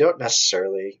and you don't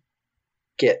necessarily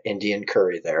get Indian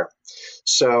curry there.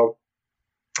 So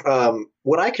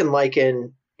what I can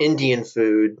liken Indian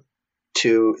food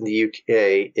to in the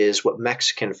UK is what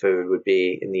Mexican food would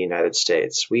be in the United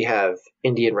States. We have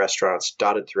Indian restaurants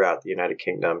dotted throughout the United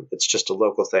Kingdom. It's just a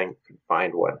local thing. You can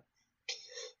find one.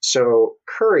 So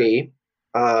curry,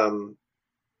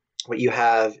 what you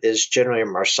have is generally a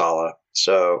marsala.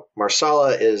 So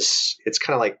marsala it's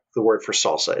kind of like the word for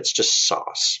salsa. It's just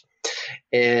sauce.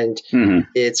 And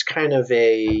it's kind of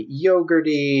a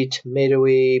yogurty,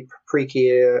 tomatoey,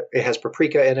 paprika. It has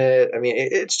paprika in it. I mean,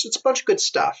 it's a bunch of good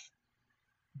stuff.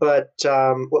 But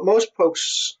what most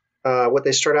folks, what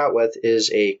they start out with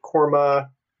is a korma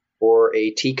or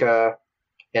a tikka,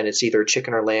 and it's either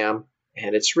chicken or lamb,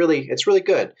 and it's really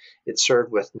good. It's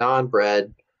served with naan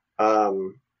bread.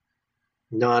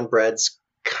 Naan bread's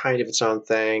kind of its own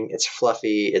thing. It's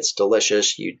fluffy. It's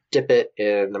delicious. You dip it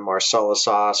in the marsala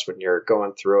sauce when you're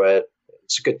going through it.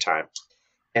 It's a good time.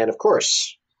 And of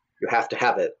course, you have to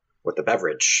have it with the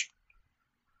beverage.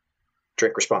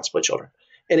 Drink responsibly, children.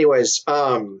 Anyways,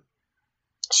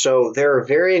 so there are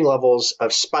varying levels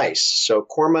of spice. So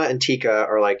korma and tikka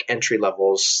are like entry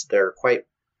levels. They're quite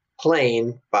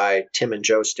plain by Tim and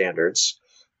Joe standards.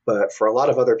 But for a lot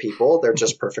of other people, they're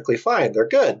just perfectly fine. They're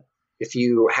good. If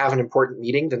you have an important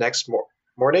meeting the next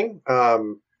morning,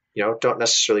 don't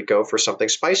necessarily go for something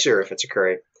spicier if it's a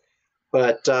curry.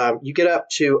 But you get up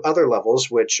to other levels,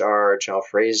 which are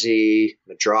jalfrezi,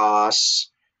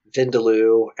 madras,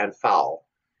 vindaloo, and fowl.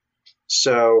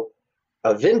 So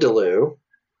a vindaloo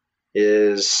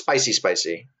is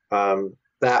spicy.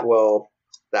 That will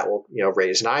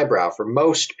raise an eyebrow for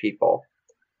most people.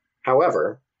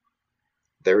 However,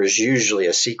 there is usually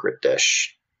a secret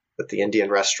dish that the Indian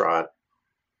restaurant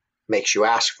makes you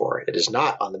ask for. It is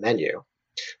not on the menu.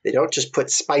 They don't just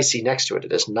put spicy next to it.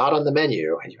 It is not on the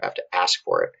menu, and you have to ask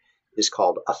for it. It is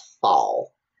called a phal.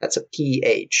 That's a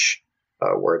PH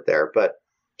word there. But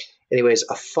anyways,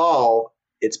 a phal,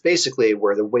 it's basically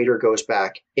where the waiter goes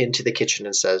back into the kitchen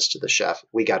and says to the chef,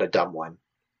 "We got a dumb one.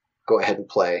 Go ahead and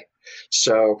play."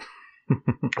 So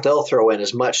they'll throw in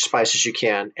as much spice as you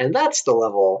can. And that's the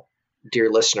level,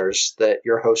 dear listeners, that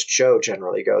your host Joe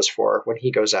generally goes for when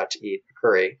he goes out to eat a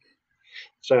curry.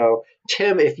 So,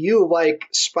 Tim, if you like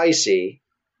spicy,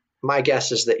 my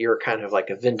guess is that you're kind of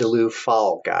like a vindaloo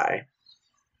phal guy,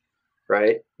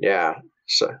 right? Yeah.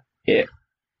 So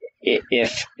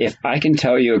if I can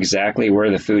tell you exactly where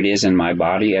the food is in my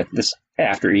body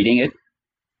after eating it,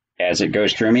 as it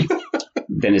goes through me,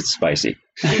 then it's spicy.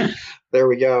 There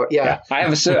we go. Yeah. I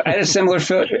had a similar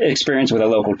experience with a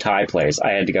local Thai place.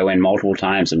 I had to go in multiple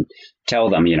times and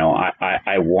tell them,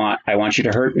 I want you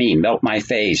to hurt me, melt my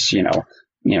face,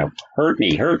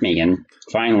 hurt me. And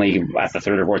finally, at the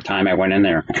third or fourth time I went in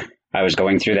there, I was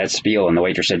going through that spiel, and the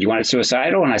waiter said, "You want it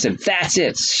suicidal?" And I said, "That's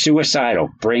it, suicidal.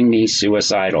 Bring me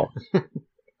suicidal."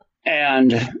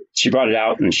 And she brought it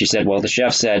out, and she said, "Well, the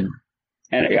chef said,"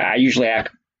 and I usually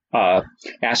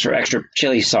ask for extra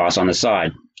chili sauce on the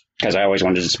side, because I always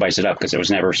wanted to spice it up because it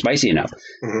was never spicy enough.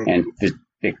 Mm-hmm. And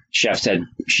the chef said,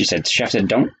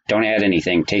 don't add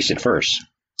anything. Taste it first.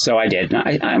 So I did.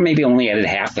 I maybe only added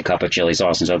half the cup of chili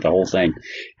sauce instead of the whole thing.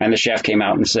 And the chef came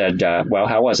out and said, "Well,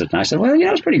 how was it?" And I said, "Well,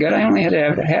 it's pretty good. I only had to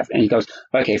have half." And he goes,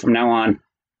 "Okay, from now on,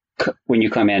 when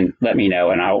you come in, let me know,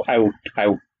 and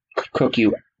I'll cook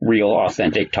you real,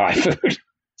 authentic Thai food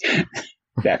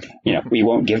that we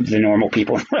won't give the normal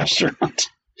people in the restaurant."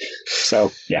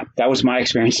 So, yeah, that was my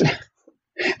experience.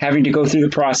 Having to go through the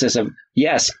process of,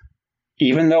 yes,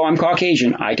 even though I'm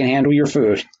Caucasian, I can handle your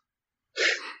food.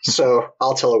 So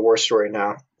I'll tell a war story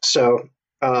now. So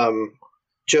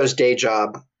Joe's day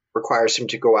job requires him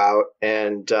to go out,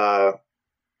 and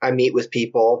I meet with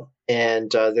people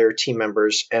and their team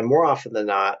members. And more often than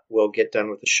not, we'll get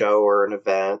done with a show or an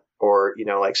event or,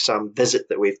 like some visit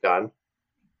that we've done.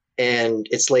 and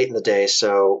it's late in the day,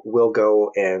 so we'll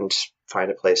go and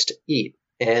find a place to eat.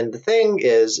 And the thing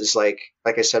is like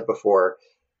I said before,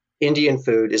 Indian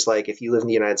food is like, if you live in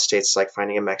the United States, it's like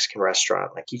finding a Mexican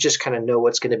restaurant. Like, you just kind of know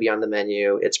what's going to be on the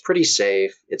menu. It's pretty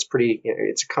safe. It's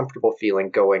it's a comfortable feeling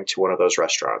going to one of those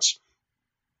restaurants.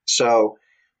 So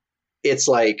it's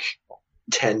like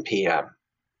 10 p.m.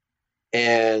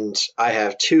 and I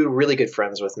have two really good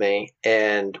friends with me,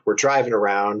 and we're driving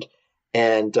around,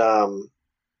 and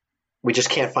we just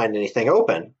can't find anything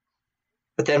open.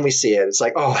 But then we see it. It's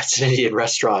like, oh, it's an Indian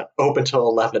restaurant, open till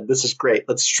 11. This is great.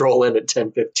 Let's stroll in at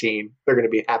 10:15. They're going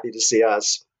to be happy to see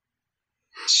us.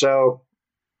 So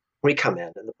we come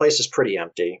in, and the place is pretty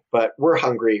empty, but we're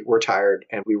hungry, we're tired,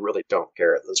 and we really don't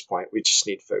care at this point. We just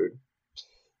need food.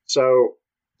 So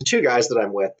the two guys that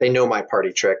I'm with, they know my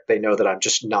party trick. They know that I'm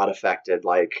just not affected.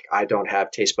 Like, I don't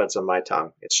have taste buds on my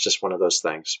tongue. It's just one of those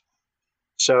things.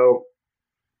 So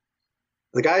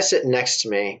the guy sitting next to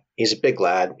me, he's a big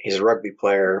lad. He's a rugby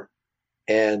player,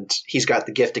 and he's got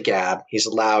the gift of gab. He's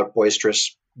a loud,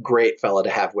 boisterous, great fella to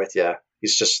have with you.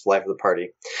 He's just the life of the party.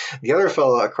 The other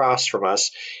fella across from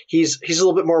us, he's a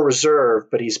little bit more reserved,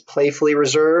 but he's playfully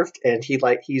reserved, and he's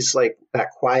like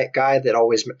that quiet guy that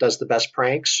always does the best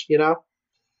pranks, you know?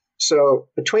 So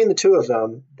between the two of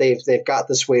them, they've got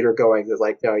this waiter going. They're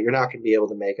like, no, you're not going to be able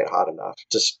to make it hot enough.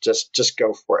 Just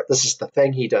go for it. This is the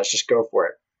thing he does. Just go for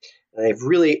it. And they've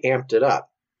really amped it up.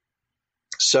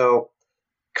 So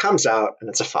comes out, and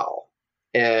it's a fowl.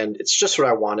 And it's just what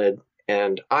I wanted.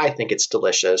 And I think it's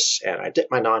delicious. And I dip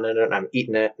my naan in it, and I'm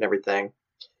eating it and everything.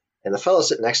 And the fellow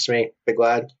sitting next to me, big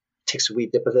lad, takes a wee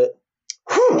dip of it.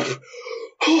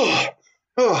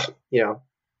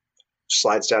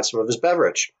 Slides down some of his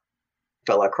beverage.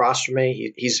 Fella across from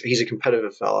me, he's a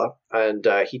competitive fella. And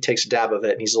he takes a dab of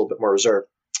it, and he's a little bit more reserved.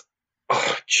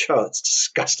 Oh, Joe, it's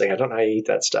disgusting. I don't know how you eat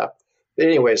that stuff. But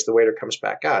anyways, the waiter comes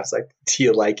back out. It's like, do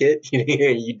you like it? Are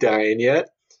you dying yet?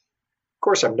 Of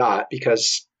course I'm not,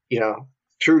 because,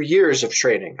 through years of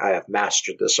training, I have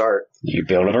mastered this art. You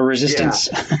build up a resistance.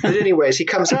 Yeah. But anyways, he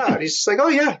comes out. He's just like, oh,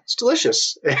 yeah, it's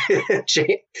delicious.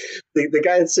 The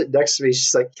guy that's sitting next to me, he's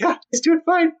just like, yeah, he's doing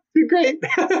fine. Doing great.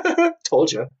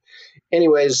 Told you.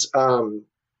 Anyways,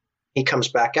 he comes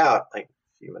back out like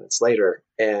a few minutes later,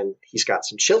 and he's got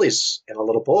some chilies in a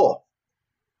little bowl.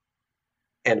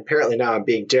 And apparently now I'm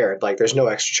being dared. Like, there's no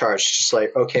extra charge. It's just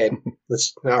like, okay,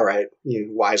 all right, you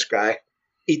wise guy,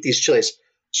 eat these chilies.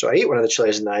 So I eat one of the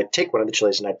chilies, and I take one of the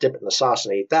chilies, and I dip it in the sauce,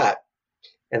 and I eat that.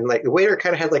 And like, the waiter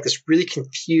kind of had like this really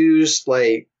confused,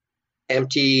 like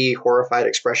empty, horrified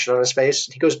expression on his face.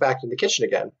 And he goes back in the kitchen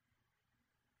again.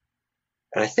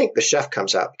 And I think the chef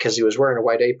comes out because he was wearing a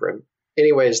white apron.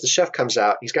 Anyways, the chef comes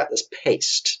out. He's got this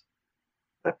paste.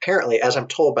 Apparently, as I'm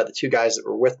told by the two guys that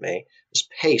were with me, this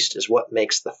paste is what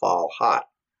makes the fall hot.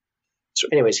 So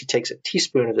anyways, he takes a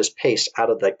teaspoon of this paste out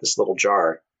of like this little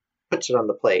jar, puts it on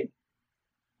the plate,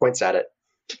 points at it.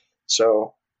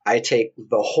 So I take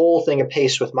the whole thing of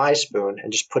paste with my spoon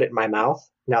and just put it in my mouth.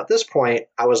 Now at this point,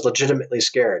 I was legitimately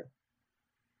scared,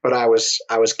 but I was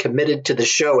committed to the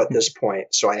show at this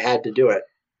point, so I had to do it.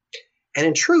 And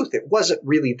in truth, it wasn't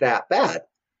really that bad.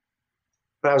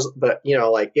 But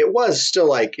it was still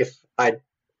like, if I'd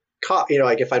cough,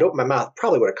 if I'd opened my mouth,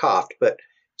 probably would have coughed. But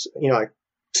I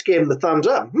just gave him the thumbs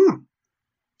up.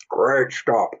 Great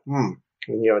stuff. And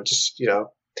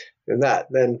that.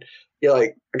 Then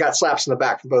I got slaps in the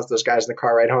back from both those guys in the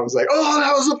car ride home. It's like, oh,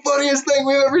 that was the funniest thing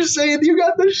we've ever seen. You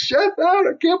got the chef out.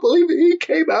 I can't believe he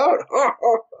came out.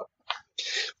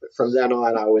 But from then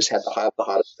on, I always had the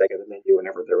hottest thing on the menu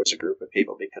whenever there was a group of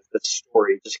people, because the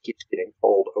story just keeps getting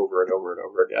told over and over and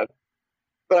over again.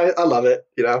 But I love it,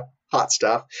 hot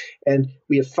stuff. And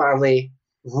we have finally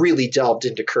really delved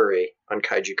into curry on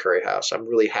Kaiju Curry House. I'm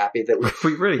really happy that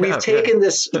we've taken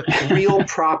this real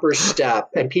proper step,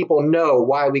 and people know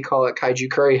why we call it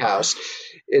Kaiju Curry House.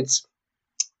 It's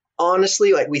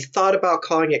honestly, like, we thought about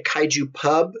calling it Kaiju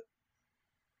Pub,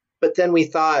 but then we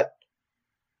thought,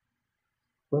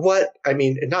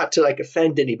 not to like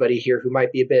offend anybody here who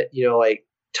might be a bit,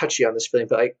 touchy on this feeling,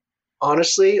 but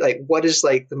honestly, what is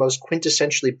the most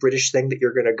quintessentially British thing that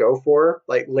you're going to go for,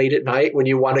 late at night when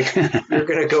you want to, you're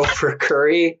going to go for a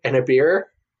curry and a beer,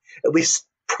 at least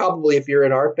probably if you're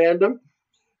in our fandom.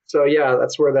 So yeah,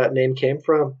 that's where that name came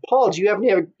from. Paul, do you have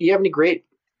any great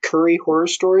curry horror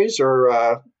stories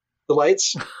or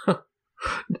delights?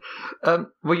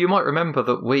 Well, you might remember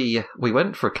that we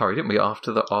went for a curry, didn't we,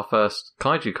 after our first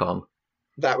Kaiju Con?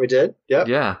 That we did, yep.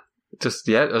 Yeah. As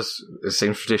it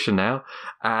seems tradition now.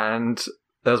 And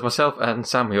there was myself and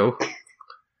Samuel,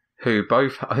 who we were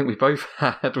both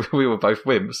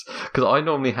wimps, because I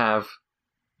normally have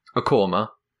a korma,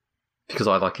 because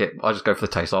I like it. I just go for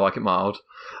the taste. I like it mild.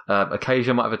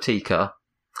 Occasionally, I might have a tikka,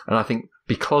 and I think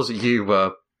because you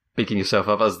were bigging yourself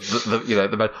up as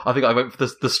I think I went for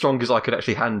the strongest I could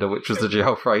actually handle, which was the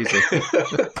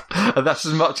jalfrezi, and that's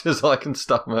as much as I can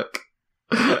stomach.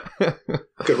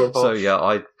 Good one, Paul. So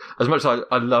yeah, as much as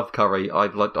I love curry, I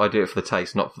do it for the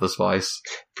taste, not for the spice.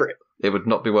 It would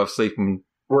not be worth sleeping.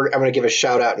 I'm going to give a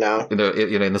shout out now. In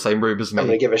the same room as me. I'm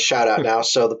going to give a shout out now.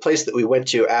 So the place that we went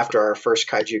to after our first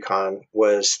Kaiju Con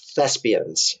was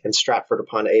Thespians in Stratford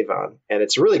upon Avon, and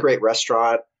it's a really great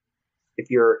restaurant. If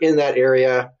you're in that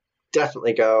area,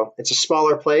 definitely go. It's a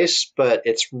smaller place, but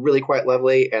it's really quite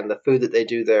lovely, and the food that they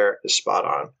do there is spot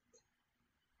on.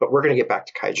 But we're going to get back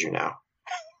to Kaiju now.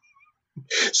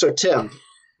 So Tim,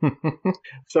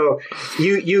 so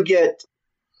you've made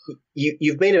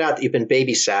it out that you've been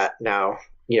babysat now,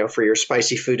 for your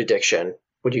spicy food addiction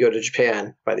when you go to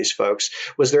Japan by these folks.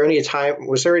 Was there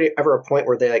ever a point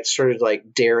where they started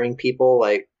daring people,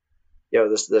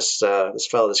 this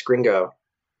fellow, this gringo,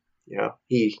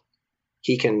 he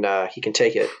can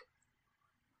take it.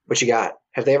 What you got?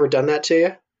 Have they ever done that to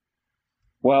you?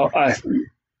 Well,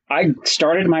 I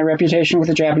started my reputation with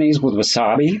the Japanese with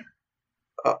wasabi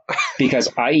because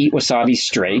I eat wasabi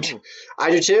straight.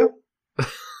 I do too.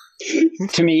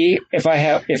 To me, if I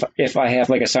have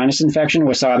like a sinus infection,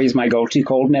 wasabi is my go-to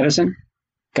cold medicine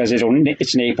because it's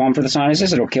napalm for the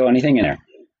sinuses. It'll kill anything in there.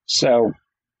 So,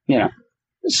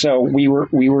 so we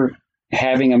were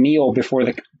having a meal before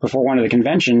one of the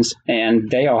conventions,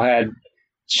 and they all had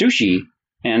sushi,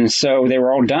 and so they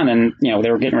were all done, and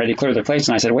they were getting ready to clear their plates,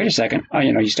 and I said, "Wait a second,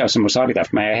 you still have some wasabi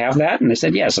left. May I have that?" And they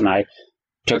said yes, and I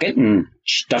took it and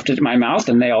stuffed it in my mouth,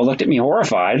 and they all looked at me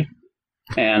horrified,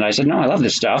 and I said, "No, I love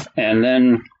this stuff." And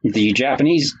then the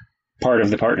Japanese part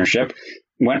of the partnership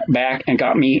went back and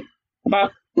got me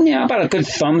about a good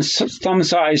thumb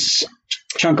size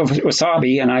chunk of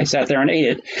wasabi, and I sat there and ate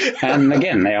it. And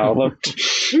again, they all looked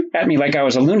at me like I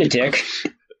was a lunatic,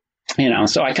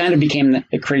 so I kind of became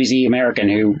the crazy American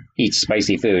who eats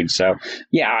spicy food. So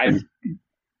yeah,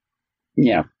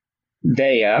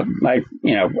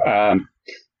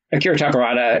 Akira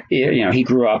Takarada, he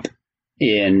grew up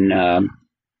in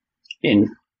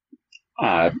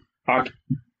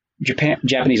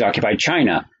Japanese occupied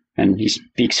China, and he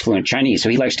speaks fluent Chinese, so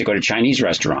he likes to go to Chinese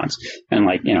restaurants and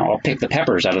I'll pick the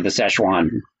peppers out of the Szechuan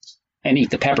and eat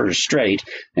the peppers straight,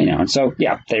 and so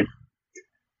yeah,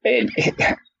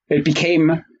 it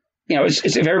became,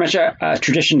 it's very much a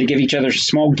tradition to give each other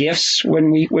small gifts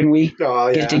when we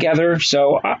get together.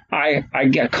 So I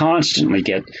constantly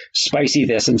get spicy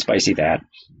this and spicy that.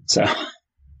 So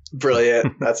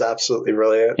brilliant. That's absolutely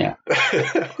brilliant. Yeah.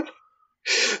 I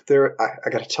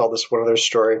got to tell this one other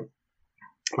story.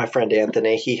 My friend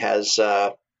Anthony, he has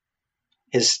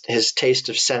his taste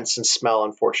of sense and smell.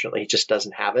 Unfortunately, he just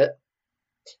doesn't have it.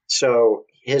 So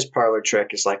his parlor trick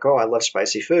is "Oh, I love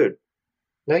spicy food."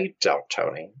 No, you don't,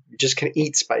 Tony. You just can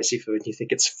eat spicy food, and you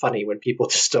think it's funny when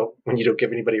you don't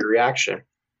give anybody a reaction.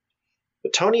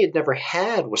 But Tony had never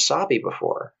had wasabi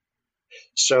before,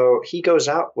 so he goes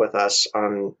out with us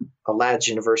on a lads'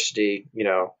 university,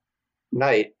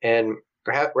 night, and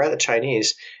we're at the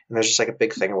Chinese, and there's just a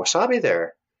big thing of wasabi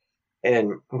there.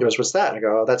 And he goes, "What's that?" And I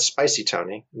go, "Oh, that's spicy,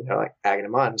 Tony." Agging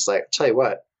him on. He's like, "I'll tell you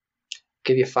what, I'll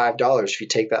give you $5 if you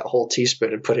take that whole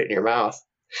teaspoon and put it in your mouth.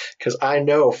 Because I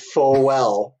know full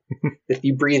well if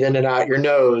you breathe in and out your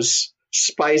nose,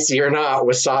 spicy or not,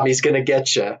 wasabi's going to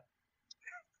get you."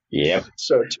 Yep.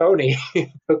 So Tony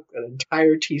took an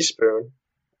entire teaspoon,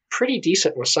 pretty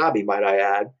decent wasabi, might I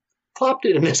add, plopped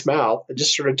it in his mouth and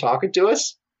just started talking to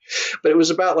us. But it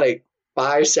was about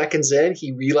 5 seconds in,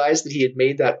 he realized that he had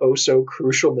made that oh so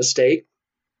crucial mistake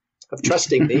of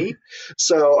trusting me.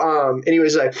 So, and he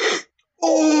was like,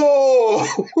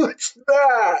 "Oh, what's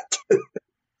that?"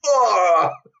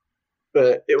 Oh!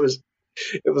 But it was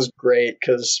great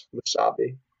because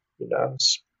wasabi,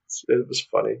 it was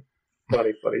funny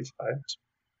times.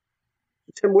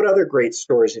 Tim, what other great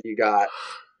stories have you got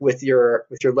with your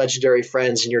legendary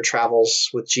friends and your travels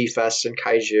with G-Fest and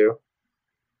Kaiju?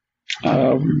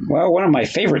 Well, one of my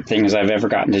favorite things I've ever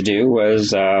gotten to do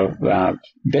was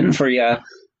Ben Furia,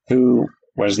 who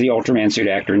was the Ultraman suit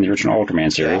actor in the original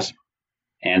Ultraman series,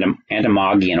 and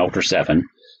Amagi in Ultra 7.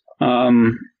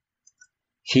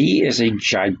 He is a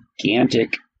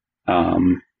gigantic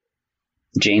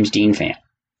James Dean fan.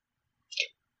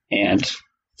 And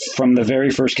from the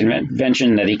very first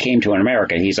convention that he came to in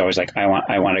America, he's always like, I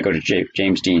want to go to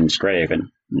James Dean's grave. And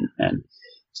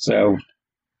so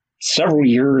several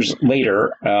years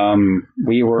later,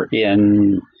 we were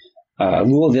in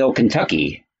Louisville,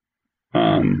 Kentucky,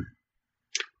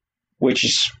 which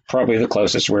is probably the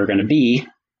closest we're going to be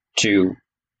to,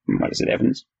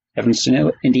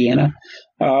 Evanston, Indiana.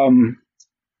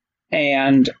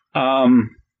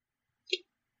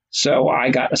 So I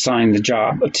got assigned the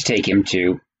job to take him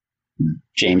to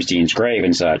James Dean's grave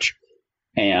and such.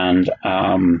 And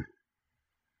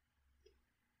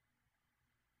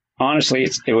honestly,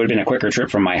 it would have been a quicker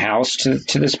trip from my house to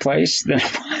this place.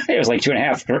 It was like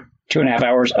 2.5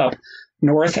 hours up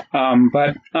north.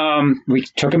 But we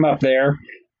took him up there,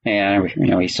 and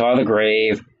he saw the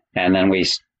grave, and then we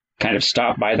kind of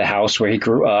stopped by the house where he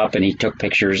grew up, and he took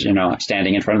pictures,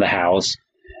 standing in front of the house.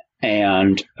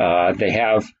 And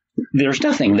there's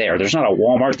nothing there. There's not a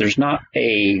Walmart. There's not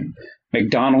a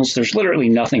McDonald's. There's literally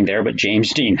nothing there but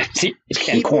James Dean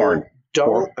and corn.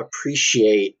 Don't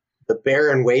appreciate the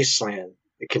barren wasteland.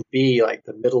 It can be like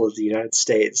the middle of the United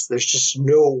States. There's just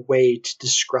no way to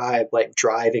describe like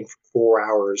driving for 4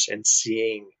 hours and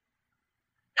seeing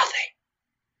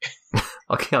nothing.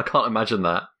 I can't imagine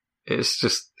that. It's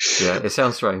just, it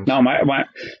sounds strange. No,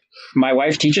 my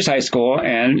wife teaches high school,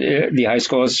 and the high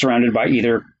school is surrounded by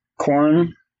either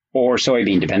corn or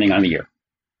soybean, depending on the year.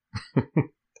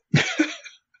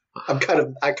 I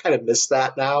kind of miss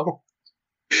that now.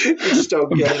 You just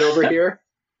don't get it over here.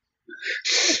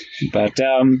 But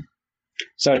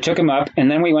so I took him up, and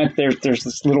then we went there. There's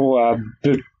this little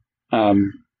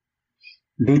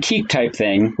boutique type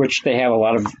thing, which they have a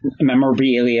lot of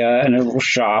memorabilia and a little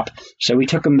shop. So we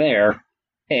took him there,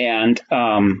 and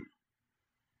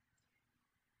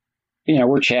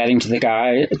we're chatting to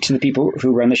the people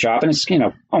who run the shop, and it's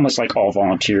almost like all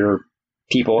volunteer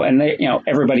people, and they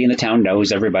everybody in the town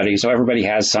knows everybody, so everybody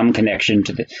has some connection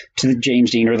to the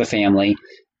James Dean or the family,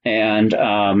 and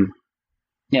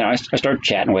I started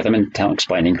chatting with them and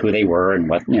explaining who they were and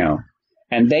what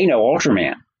and they know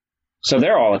Ultraman. So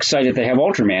they're all excited they have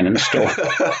Ultraman in the store.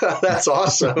 That's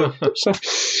awesome.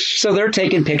 So they're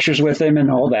taking pictures with him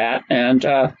and all that. And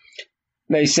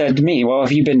they said to me, well,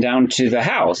 have you been down to the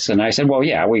house? And I said, well,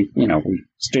 yeah, we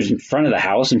stood in front of the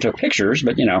house and took pictures,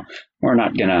 but, we're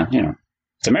not going to,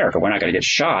 it's America. We're not going to get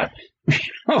shot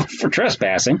for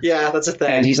trespassing. Yeah, that's a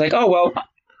thing. And he's like,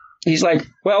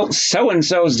 well,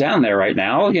 so-and-so's down there right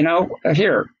now,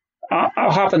 here.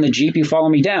 I'll hop in the Jeep. You follow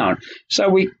me down. So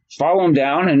we follow him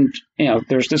down, and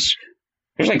there's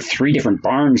like 3 different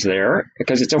barns there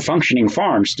because it's a functioning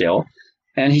farm still.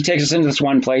 And he takes us into this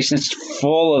one place, and it's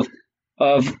full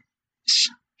of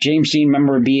James Dean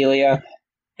memorabilia.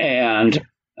 And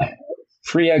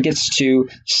Freya gets to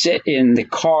sit in the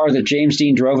car that James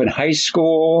Dean drove in high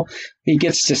school. He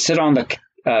gets to sit on the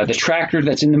tractor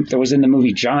that was in the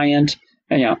movie Giant.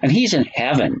 And he's in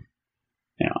heaven.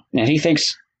 And he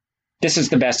thinks this is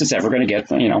the best it's ever going to get.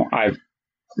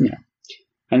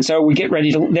 And so we get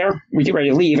ready to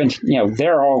leave, and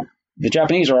the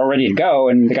Japanese are all ready to go,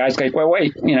 and the guy's like, well,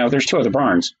 wait, there's 2 other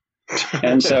barns.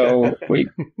 And so we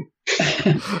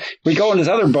go in this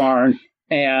other barn,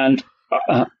 and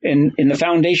in the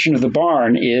foundation of the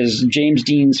barn is James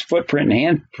Dean's footprint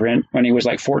and handprint when he was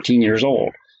like 14 years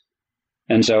old.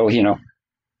 And so,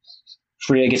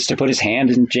 Freya gets to put his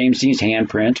hand in James Dean's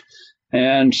handprint.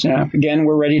 And again,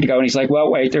 we're ready to go. And he's like, well,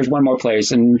 wait, there's one more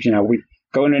place. And, we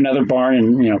go into another barn,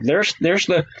 and, there's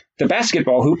the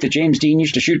basketball hoop that James Dean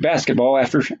used to shoot basketball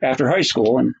after high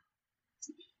school. And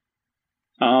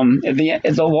the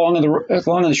long and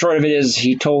the short of it is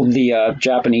he told the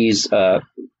Japanese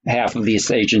half of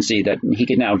this agency that he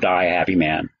could now die a happy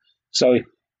man. So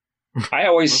I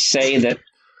always say that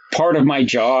part of my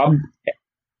job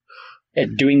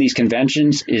at doing these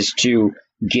conventions is to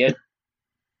give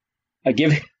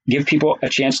people a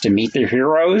chance to meet their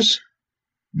heroes,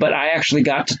 but I actually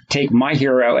got to take my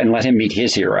hero and let him meet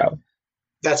his hero.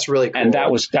 That's really cool. And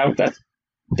that's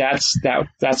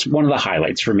one of the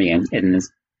highlights for me in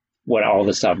what all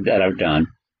the stuff that I've done.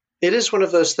 It is one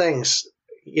of those things,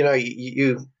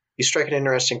 you strike an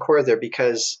interesting chord there,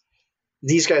 because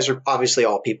these guys are obviously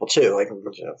all people too. Like,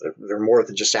 they're more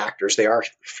than just actors. They are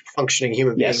functioning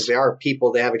human beings. Yes. They are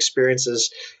people. They have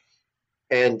experiences,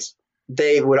 and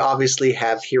they would obviously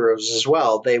have heroes as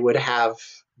well. They would have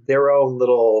their own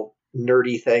little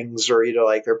nerdy things, or,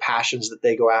 like their passions that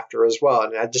they go after as well.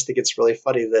 And I just think it's really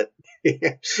funny that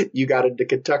you got into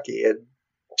Kentucky and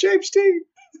James Dean.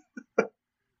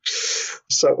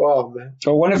 So, man.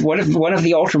 So one of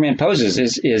the Ultraman poses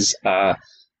is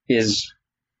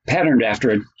patterned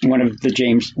after one of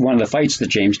the fights that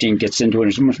James Dean gets into in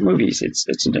his movies.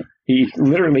 He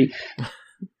literally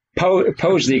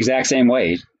posed the exact same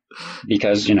way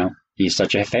because he's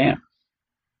such a fan.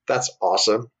 That's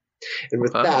awesome. And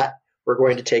with that, we're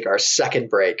going to take our second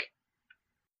break.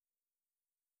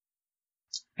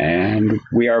 And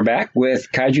we are back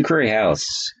with Kaiju Curry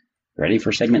House. Ready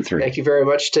for segment 3. Thank you very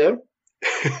much, Tim.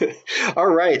 All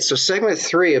right, so segment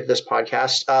 3 of this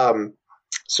podcast.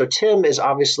 So Tim is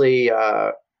obviously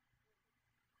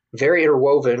very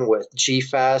interwoven with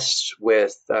G-Fest,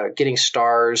 with getting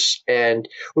stars. And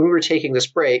when we were taking this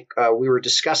break, we were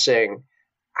discussing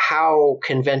how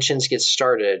conventions get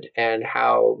started and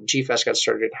how G-Fest got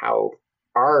started and how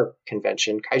our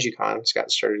convention, KaijuCon,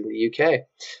 got started in the UK.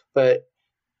 But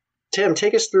Tim,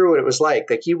 take us through what it was like.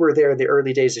 Like, you were there in the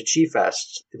early days of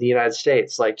G-Fest in the United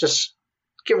States. Like, just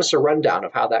give us a rundown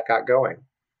of how that got going.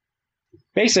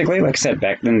 Basically, like I said,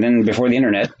 back then before the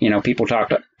internet, people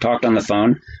talked on the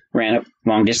phone, ran up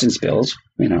long distance bills,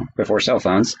 before cell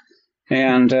phones,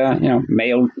 and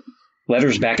mailed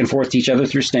letters back and forth to each other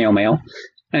through snail mail.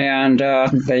 And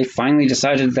they finally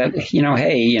decided that,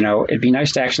 hey, it'd be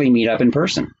nice to actually meet up in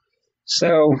person.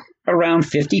 So around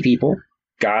 50 people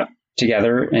got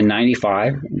together in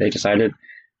 95. They decided,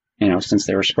 since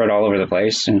they were spread all over the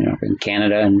place, in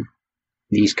Canada and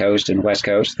the East Coast and West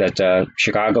Coast, that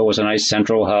Chicago was a nice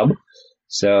central hub.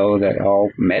 So they all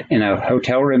met in a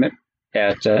hotel room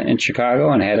in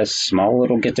Chicago and had a small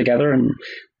little get together and,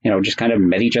 just kind of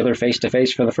met each other face to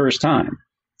face for the first time.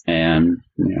 And,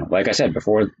 like I said,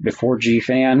 before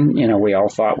GFan, we all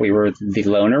thought we were the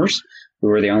loners. We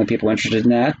were the only people interested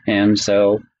in that. And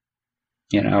so,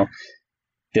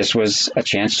 this was a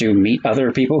chance to meet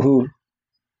other people who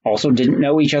also didn't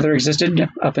know each other existed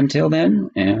up until then.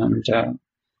 And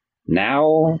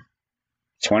now,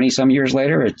 20-some years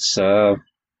later, it's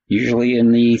usually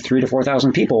in the 3,000 to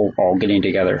 4,000 people all getting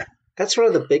together. That's one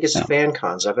of the biggest fan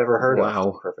cons I've ever heard of,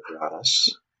 to be perfectly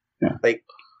honest. Yeah. Like,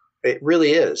 it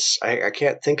really is. I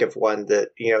can't think of one that,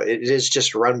 it is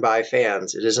just run by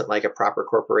fans. It isn't like a proper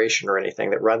corporation or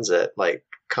anything that runs it, like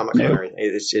Comic-Con or anything.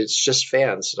 It's just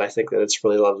fans. And I think that it's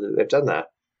really lovely that they've done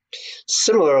that.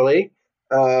 Similarly,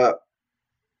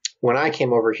 when I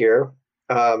came over here,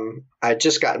 I'd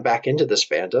just gotten back into this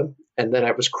fandom, and then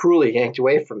I was cruelly yanked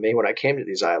away from me when I came to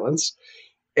these islands.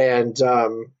 And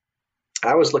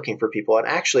I was looking for people. And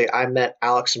actually, I met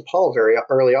Alex and Paul very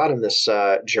early on in this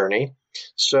journey.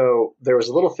 So there was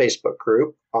a little Facebook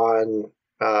group on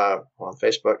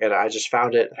Facebook, and I just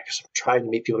found it. I guess I'm trying to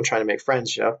meet people. I'm trying to make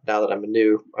friends, now that I'm a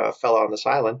new fellow on this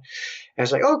island. And I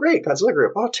was like, oh, great, Godzilla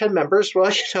group. Oh, 10 members. Well,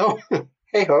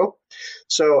 hey ho.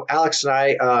 So Alex and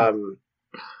I,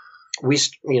 we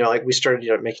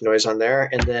started, making noise on there,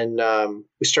 and then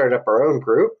we started up our own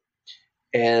group,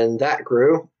 and that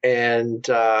grew, and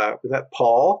we met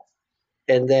Paul.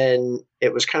 And then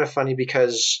it was kind of funny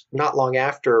because not long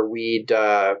after we'd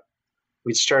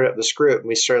started up this group, and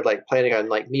we started planning on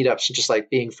meetups and just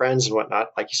being friends and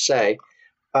whatnot, like you say.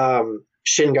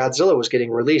 Shin Godzilla was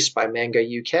getting released by Manga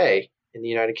UK in the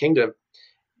United Kingdom,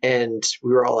 and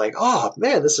we were all like, "Oh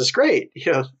man, this is great!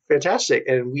 Fantastic!"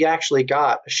 And we actually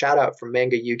got a shout out from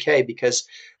Manga UK because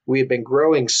we had been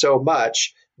growing so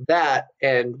much that,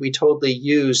 and we totally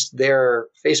used their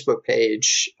Facebook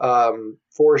page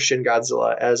for Shin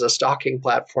Godzilla as a stalking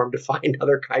platform to find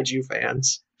other kaiju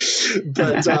fans.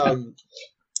 But I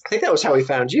think that was how we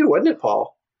found you, wasn't it,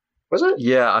 Paul? Was it?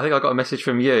 Yeah, I think I got a message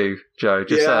from you, Joe,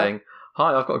 just saying,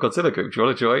 "Hi, I've got a Godzilla group. Do you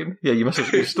want to join?" Yeah,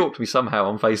 you stalked me somehow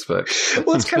on Facebook.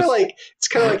 Well, it's kind of like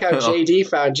how JD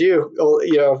found you.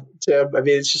 Tim. I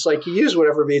mean, it's just like you use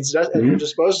whatever means, and you're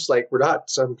just supposed to we're not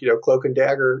some Cloak and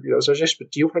Dagger association,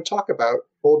 but do you want to talk about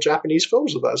old Japanese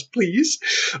films with us, please?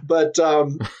 But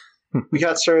we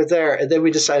got started there, and then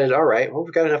we decided, all right, well,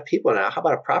 we've got enough people now. How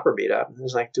about a proper meetup? And it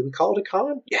was like, do we call it a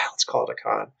con? Yeah, let's call it a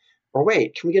con. Or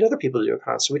wait, can we get other people to do a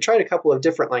con? So we tried a couple of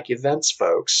different events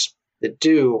folks that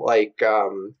do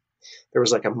there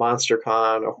was a monster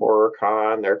con, a horror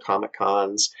con, there are comic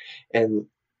cons, and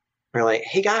we're like,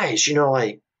 hey guys, we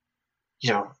aren't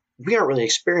really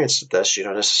experienced at this,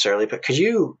 necessarily, but could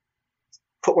you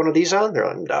put one of these on? They're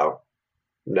like,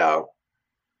 no.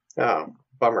 Oh,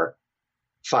 bummer.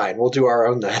 Fine, we'll do our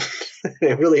own then.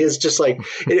 It really is just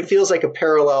it feels like a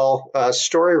parallel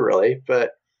story, really,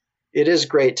 but it is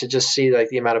great to just see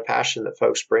the amount of passion that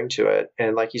folks bring to it.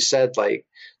 And like you said, 3,000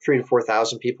 to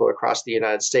 4,000 people across the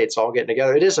United States all getting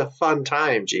together. It is a fun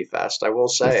time, G-Fest, I will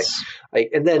say.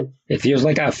 And then it feels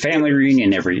like a family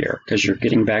reunion every year because you're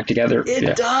getting back together.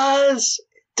 It does.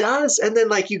 And then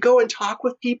you go and talk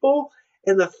with people,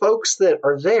 and the folks that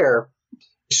are there,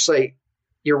 it's just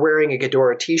you're wearing a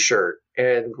Ghidorah t-shirt.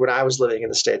 And when I was living in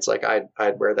the States,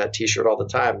 I'd wear that t-shirt all the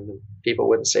time, and people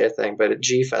wouldn't say a thing. But at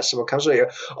G-Fest, someone comes to me,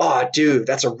 "Oh, dude,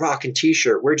 that's a rockin'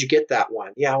 t-shirt. Where'd you get that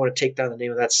one?" "Yeah, I want to take down the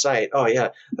name of that site." "Oh, yeah,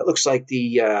 that looks like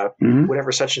the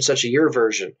whatever such and such a year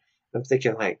version." I'm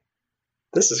thinking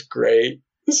this is great.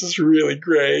 This is really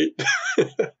great.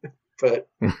 But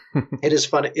it is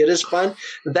fun. It is fun.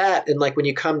 That, and like when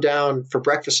you come down for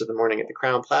breakfast in the morning at the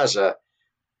Crowne Plaza,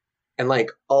 and like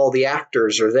all the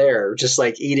actors are there, just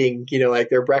like eating, like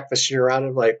their breakfast, and you're around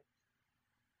and like,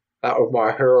 that was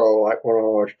my hero, like when I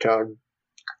was 10.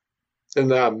 Isn't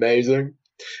that amazing?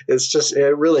 It's just,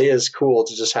 it really is cool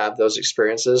to just have those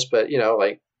experiences. But,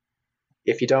 like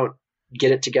if you don't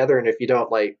get it together and if you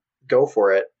don't like go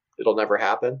for it, it'll never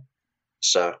happen.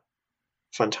 So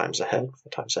fun times ahead.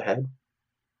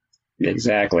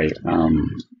 Exactly.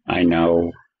 I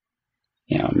know,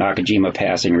 Nakajima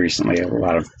passing recently, a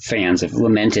lot of fans have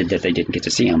lamented that they didn't get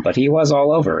to see him, but he was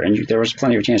all over and there was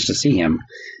plenty of chance to see him.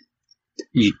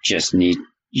 You just need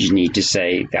to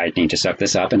say, I need to suck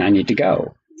this up and I need to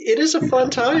go. It is a fun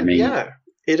time. Yeah,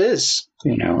 it is.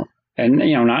 And,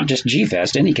 not just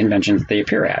G-Fest, any convention that they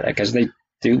appear at, because they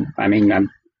do. I mean,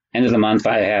 end of the month,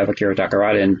 I have Akira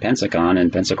Takarada in Pensacon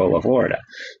in Pensacola, Florida.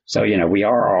 So, we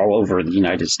are all over the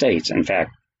United States. In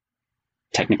fact,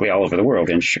 technically all over the world.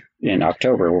 In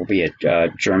October, we'll be at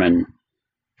German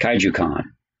Kaiju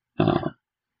Con.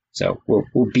 So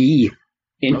we'll be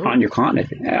on your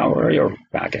continent, or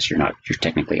I guess you're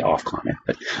technically off continent,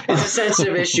 but it's a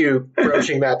sensitive issue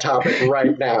broaching that topic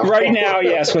right now. Right now,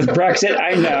 yes, with Brexit,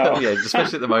 I know. Yeah,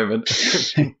 especially at the moment.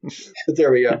 But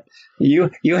there we go. You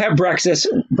have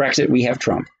Brexit, we have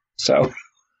Trump. So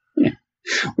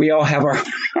we all have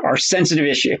our sensitive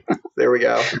issue. There we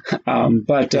go.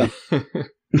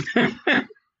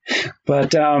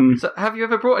 But so have you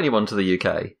ever brought anyone to the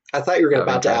UK? I thought you were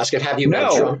about to ask have you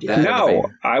met Trump yet? No,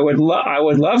 I would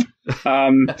love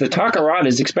the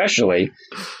Takaradas especially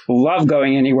love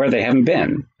going anywhere they haven't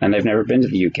been, and they've never been to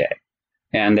the UK,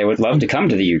 and they would love to come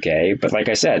to the UK. But like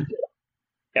I said,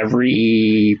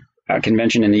 every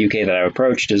convention in the UK that I've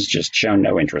approached has just shown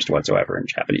no interest whatsoever in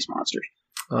Japanese monsters.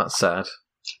 Oh, that's sad.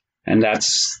 And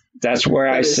that's where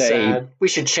I say sad. We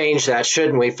should change that,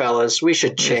 shouldn't we, fellas? We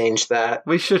should change that.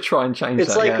 We should try and change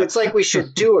that. It's like we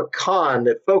should do a con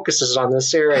that focuses on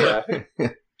this area.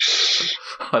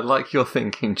 I like your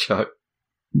thinking, Joe.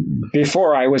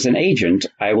 Before I was an agent,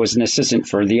 I was an assistant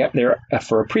for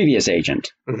a previous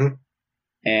agent. Mm-hmm.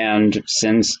 And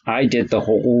since I did the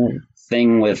whole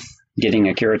thing with getting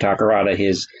Akira Takarada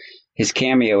his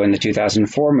cameo in the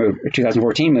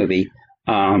 2014 movie,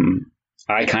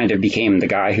 I kind of became the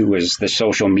guy who was the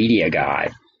social media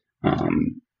guy.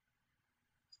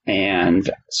 And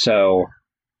so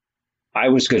I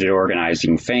was good at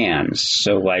organizing fans.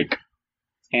 So like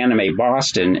Anime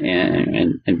Boston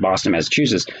in Boston,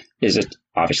 Massachusetts is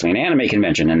obviously an anime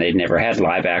convention, and they'd never had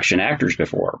live action actors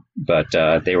before, but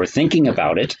they were thinking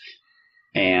about it.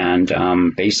 And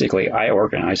basically I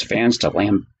organized fans to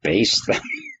lambaste them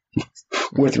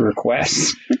with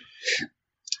requests.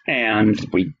 And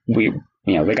we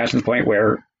they got to the point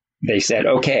where they said,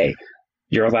 okay,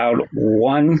 you're allowed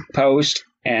one post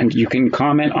and you can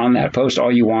comment on that post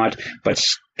all you want, but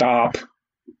stop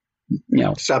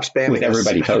spamming with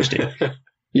everybody posting.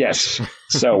 Yes.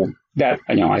 So that,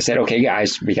 I said, okay,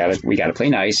 guys, we gotta play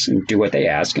nice and do what they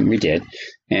ask. And we did.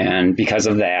 And because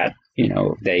of that,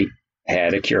 they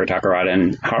had Akira Takarada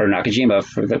and Haru Nakajima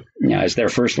for as their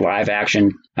first live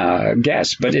action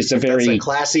guest. But it's that's a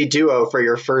classy duo for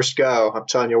your first go. I'm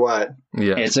telling you what.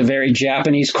 Yeah, it's a very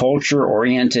Japanese culture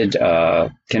oriented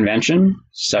convention.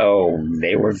 So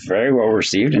they were very well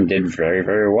received and did very,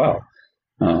 very well.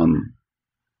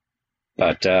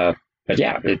 But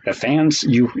yeah, the fans,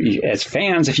 as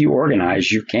fans, if you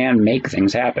organize, you can make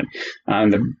things happen.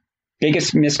 The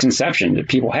biggest misconception that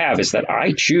people have is that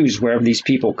I choose wherever these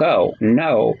people go.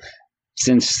 No,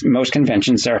 since most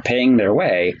conventions are paying their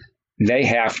way, they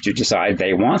have to decide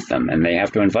they want them and they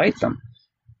have to invite them.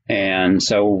 And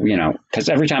so, because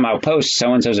every time I'll post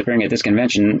so-and-so's appearing at this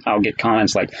convention, I'll get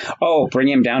comments like, oh, bring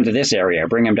him down to this area,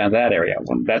 bring him down to that area.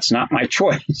 Well, that's not my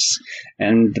choice.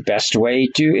 And the best way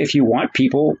if you want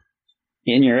people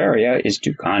in your area, is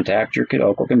to contact your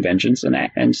local conventions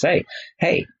and say,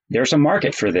 hey, there's a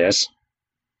market for this.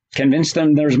 Convince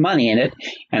them there's money in it.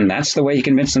 And that's the way you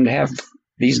convince them to have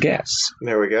these guests.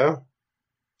 There we go.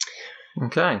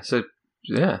 Okay. So,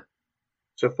 yeah.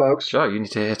 So, folks. Joe, you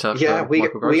need to hit up. Yeah, we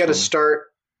got to start.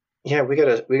 Yeah, we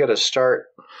got to start.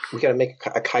 We got to make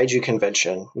a kaiju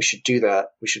convention. We should do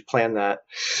that. We should plan that.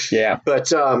 Yeah.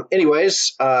 But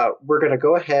anyways, we're going to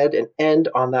go ahead and end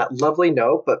on that lovely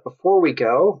note. But before we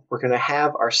go, we're going to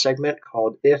have our segment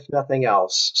called If Nothing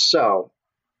Else. So,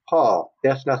 Paul,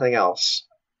 if nothing else.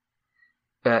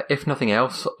 If nothing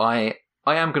else, I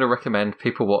am going to recommend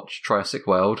people watch Triassic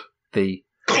World, the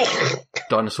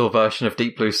dinosaur version of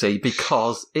Deep Blue Sea,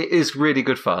 because it is really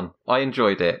good fun. I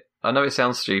enjoyed it. I know it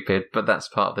sounds stupid, but that's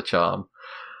part of the charm.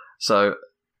 So,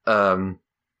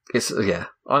 it's I'm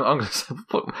going to say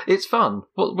it's fun.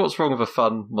 What's wrong with a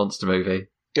fun monster movie?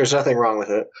 There's nothing wrong with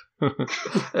it.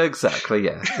 Exactly.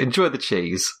 Yeah, enjoy the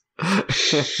cheese.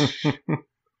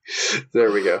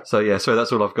 There we go. So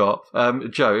that's all I've got.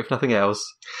 Joe, if nothing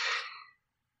else.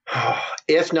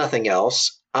 If nothing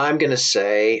else, I'm going to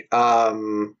say, why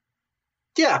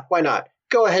not?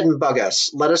 Go ahead and bug us.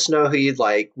 Let us know who you'd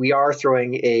like. We are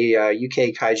throwing a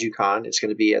UK Kaiju Con. It's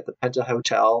going to be at the Penta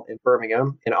Hotel in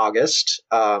Birmingham in August.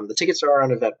 The tickets are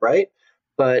on Eventbrite.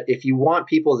 But if you want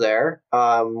people there,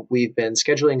 we've been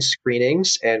scheduling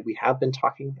screenings, and we have been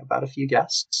talking about a few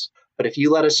guests. But if you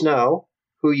let us know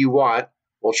who you want,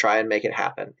 we'll try and make it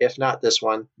happen. If not this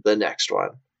one, the next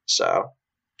one. So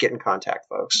get in contact,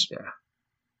 folks. Yeah.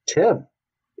 Tim,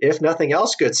 if nothing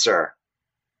else, good sir.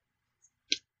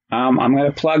 I'm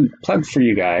going to plug for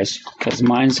you guys, because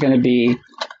mine's going to be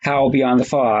Howl Beyond the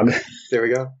Fog. There we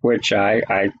go. Which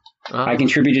I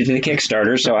contributed to the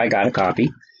Kickstarter, so I got a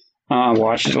copy.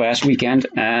 Watched it last weekend,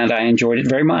 and I enjoyed it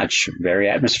very much. Very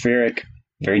atmospheric,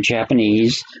 very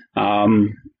Japanese,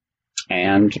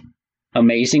 and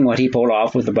amazing what he pulled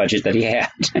off with the budget that he had.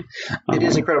 It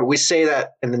is incredible. We say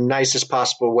that in the nicest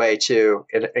possible way, too.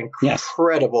 An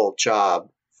incredible job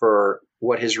for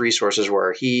what his resources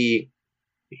were.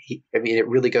 It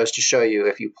really goes to show you,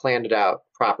 if you planned it out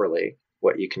properly,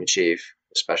 what you can achieve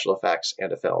with special effects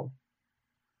and a film.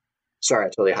 Sorry, I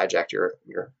totally hijacked your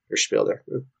spiel there.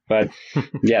 But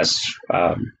yes,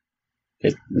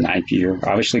 you're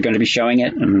obviously going to be showing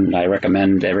it, and I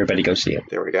recommend everybody go see it.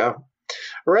 There we go.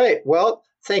 All right. Well,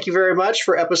 thank you very much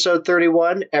for episode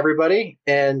 31, everybody.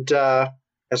 And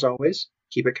as always,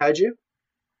 keep it kaiju.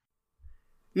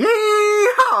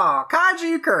 Yeehaw!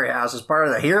 Kaiju Curry House is part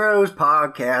of the Heroes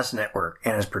Podcast Network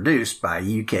and is produced by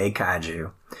UK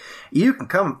Kaiju. You can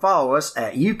come follow us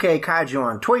at UK Kaiju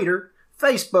on Twitter,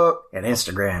 Facebook, and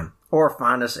Instagram, or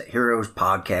find us at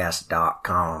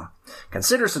heroespodcast.com.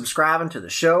 Consider subscribing to the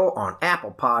show on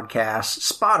Apple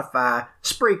Podcasts, Spotify,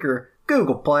 Spreaker,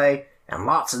 Google Play, and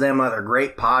lots of them other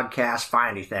great podcast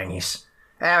findy thingies.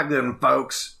 Have a good one,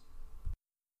 folks.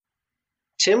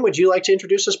 Tim, would you like to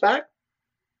introduce us back?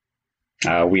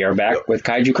 We are back with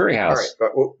Kaiju Curry House.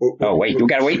 All right. Wait. We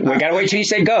gotta wait till you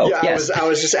say go. Yeah, yes. I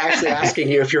was just actually asking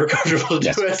you if you were comfortable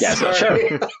to do it. Yes,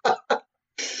 sure.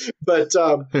 But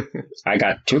I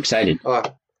got too excited.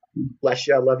 Bless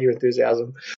you. I love your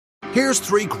enthusiasm. Here's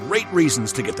 3 great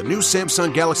reasons to get the new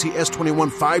Samsung Galaxy S21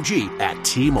 5G at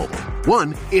T-Mobile.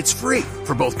 1, it's free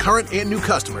for both current and new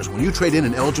customers when you trade in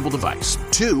an eligible device.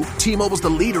 2, T-Mobile's the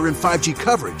leader in 5G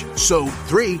coverage. So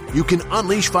 3, you can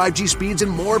unleash 5G speeds in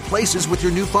more places with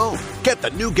your new phone. Get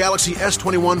the new Galaxy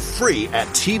S21 free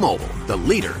at T-Mobile, the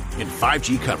leader in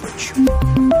 5G coverage.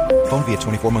 Phone via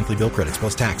 24 monthly bill credits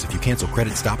plus tax. If you cancel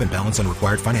credit, stop and balance on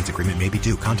required finance agreement may be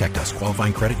due. Contact us.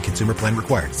 Qualifying credit and consumer plan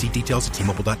required. See details at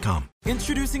T-Mobile.com.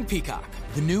 Introducing Peacock,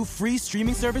 the new free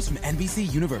streaming service from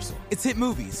NBC Universal. It's hit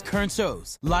movies, current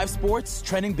shows, live sports,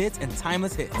 trending bits, and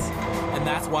timeless hits. And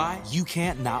that's why you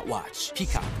can't not watch.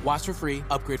 Peacock. Watch for free.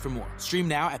 Upgrade for more. Stream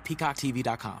now at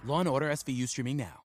peacocktv.com. Law & Order SVU streaming now.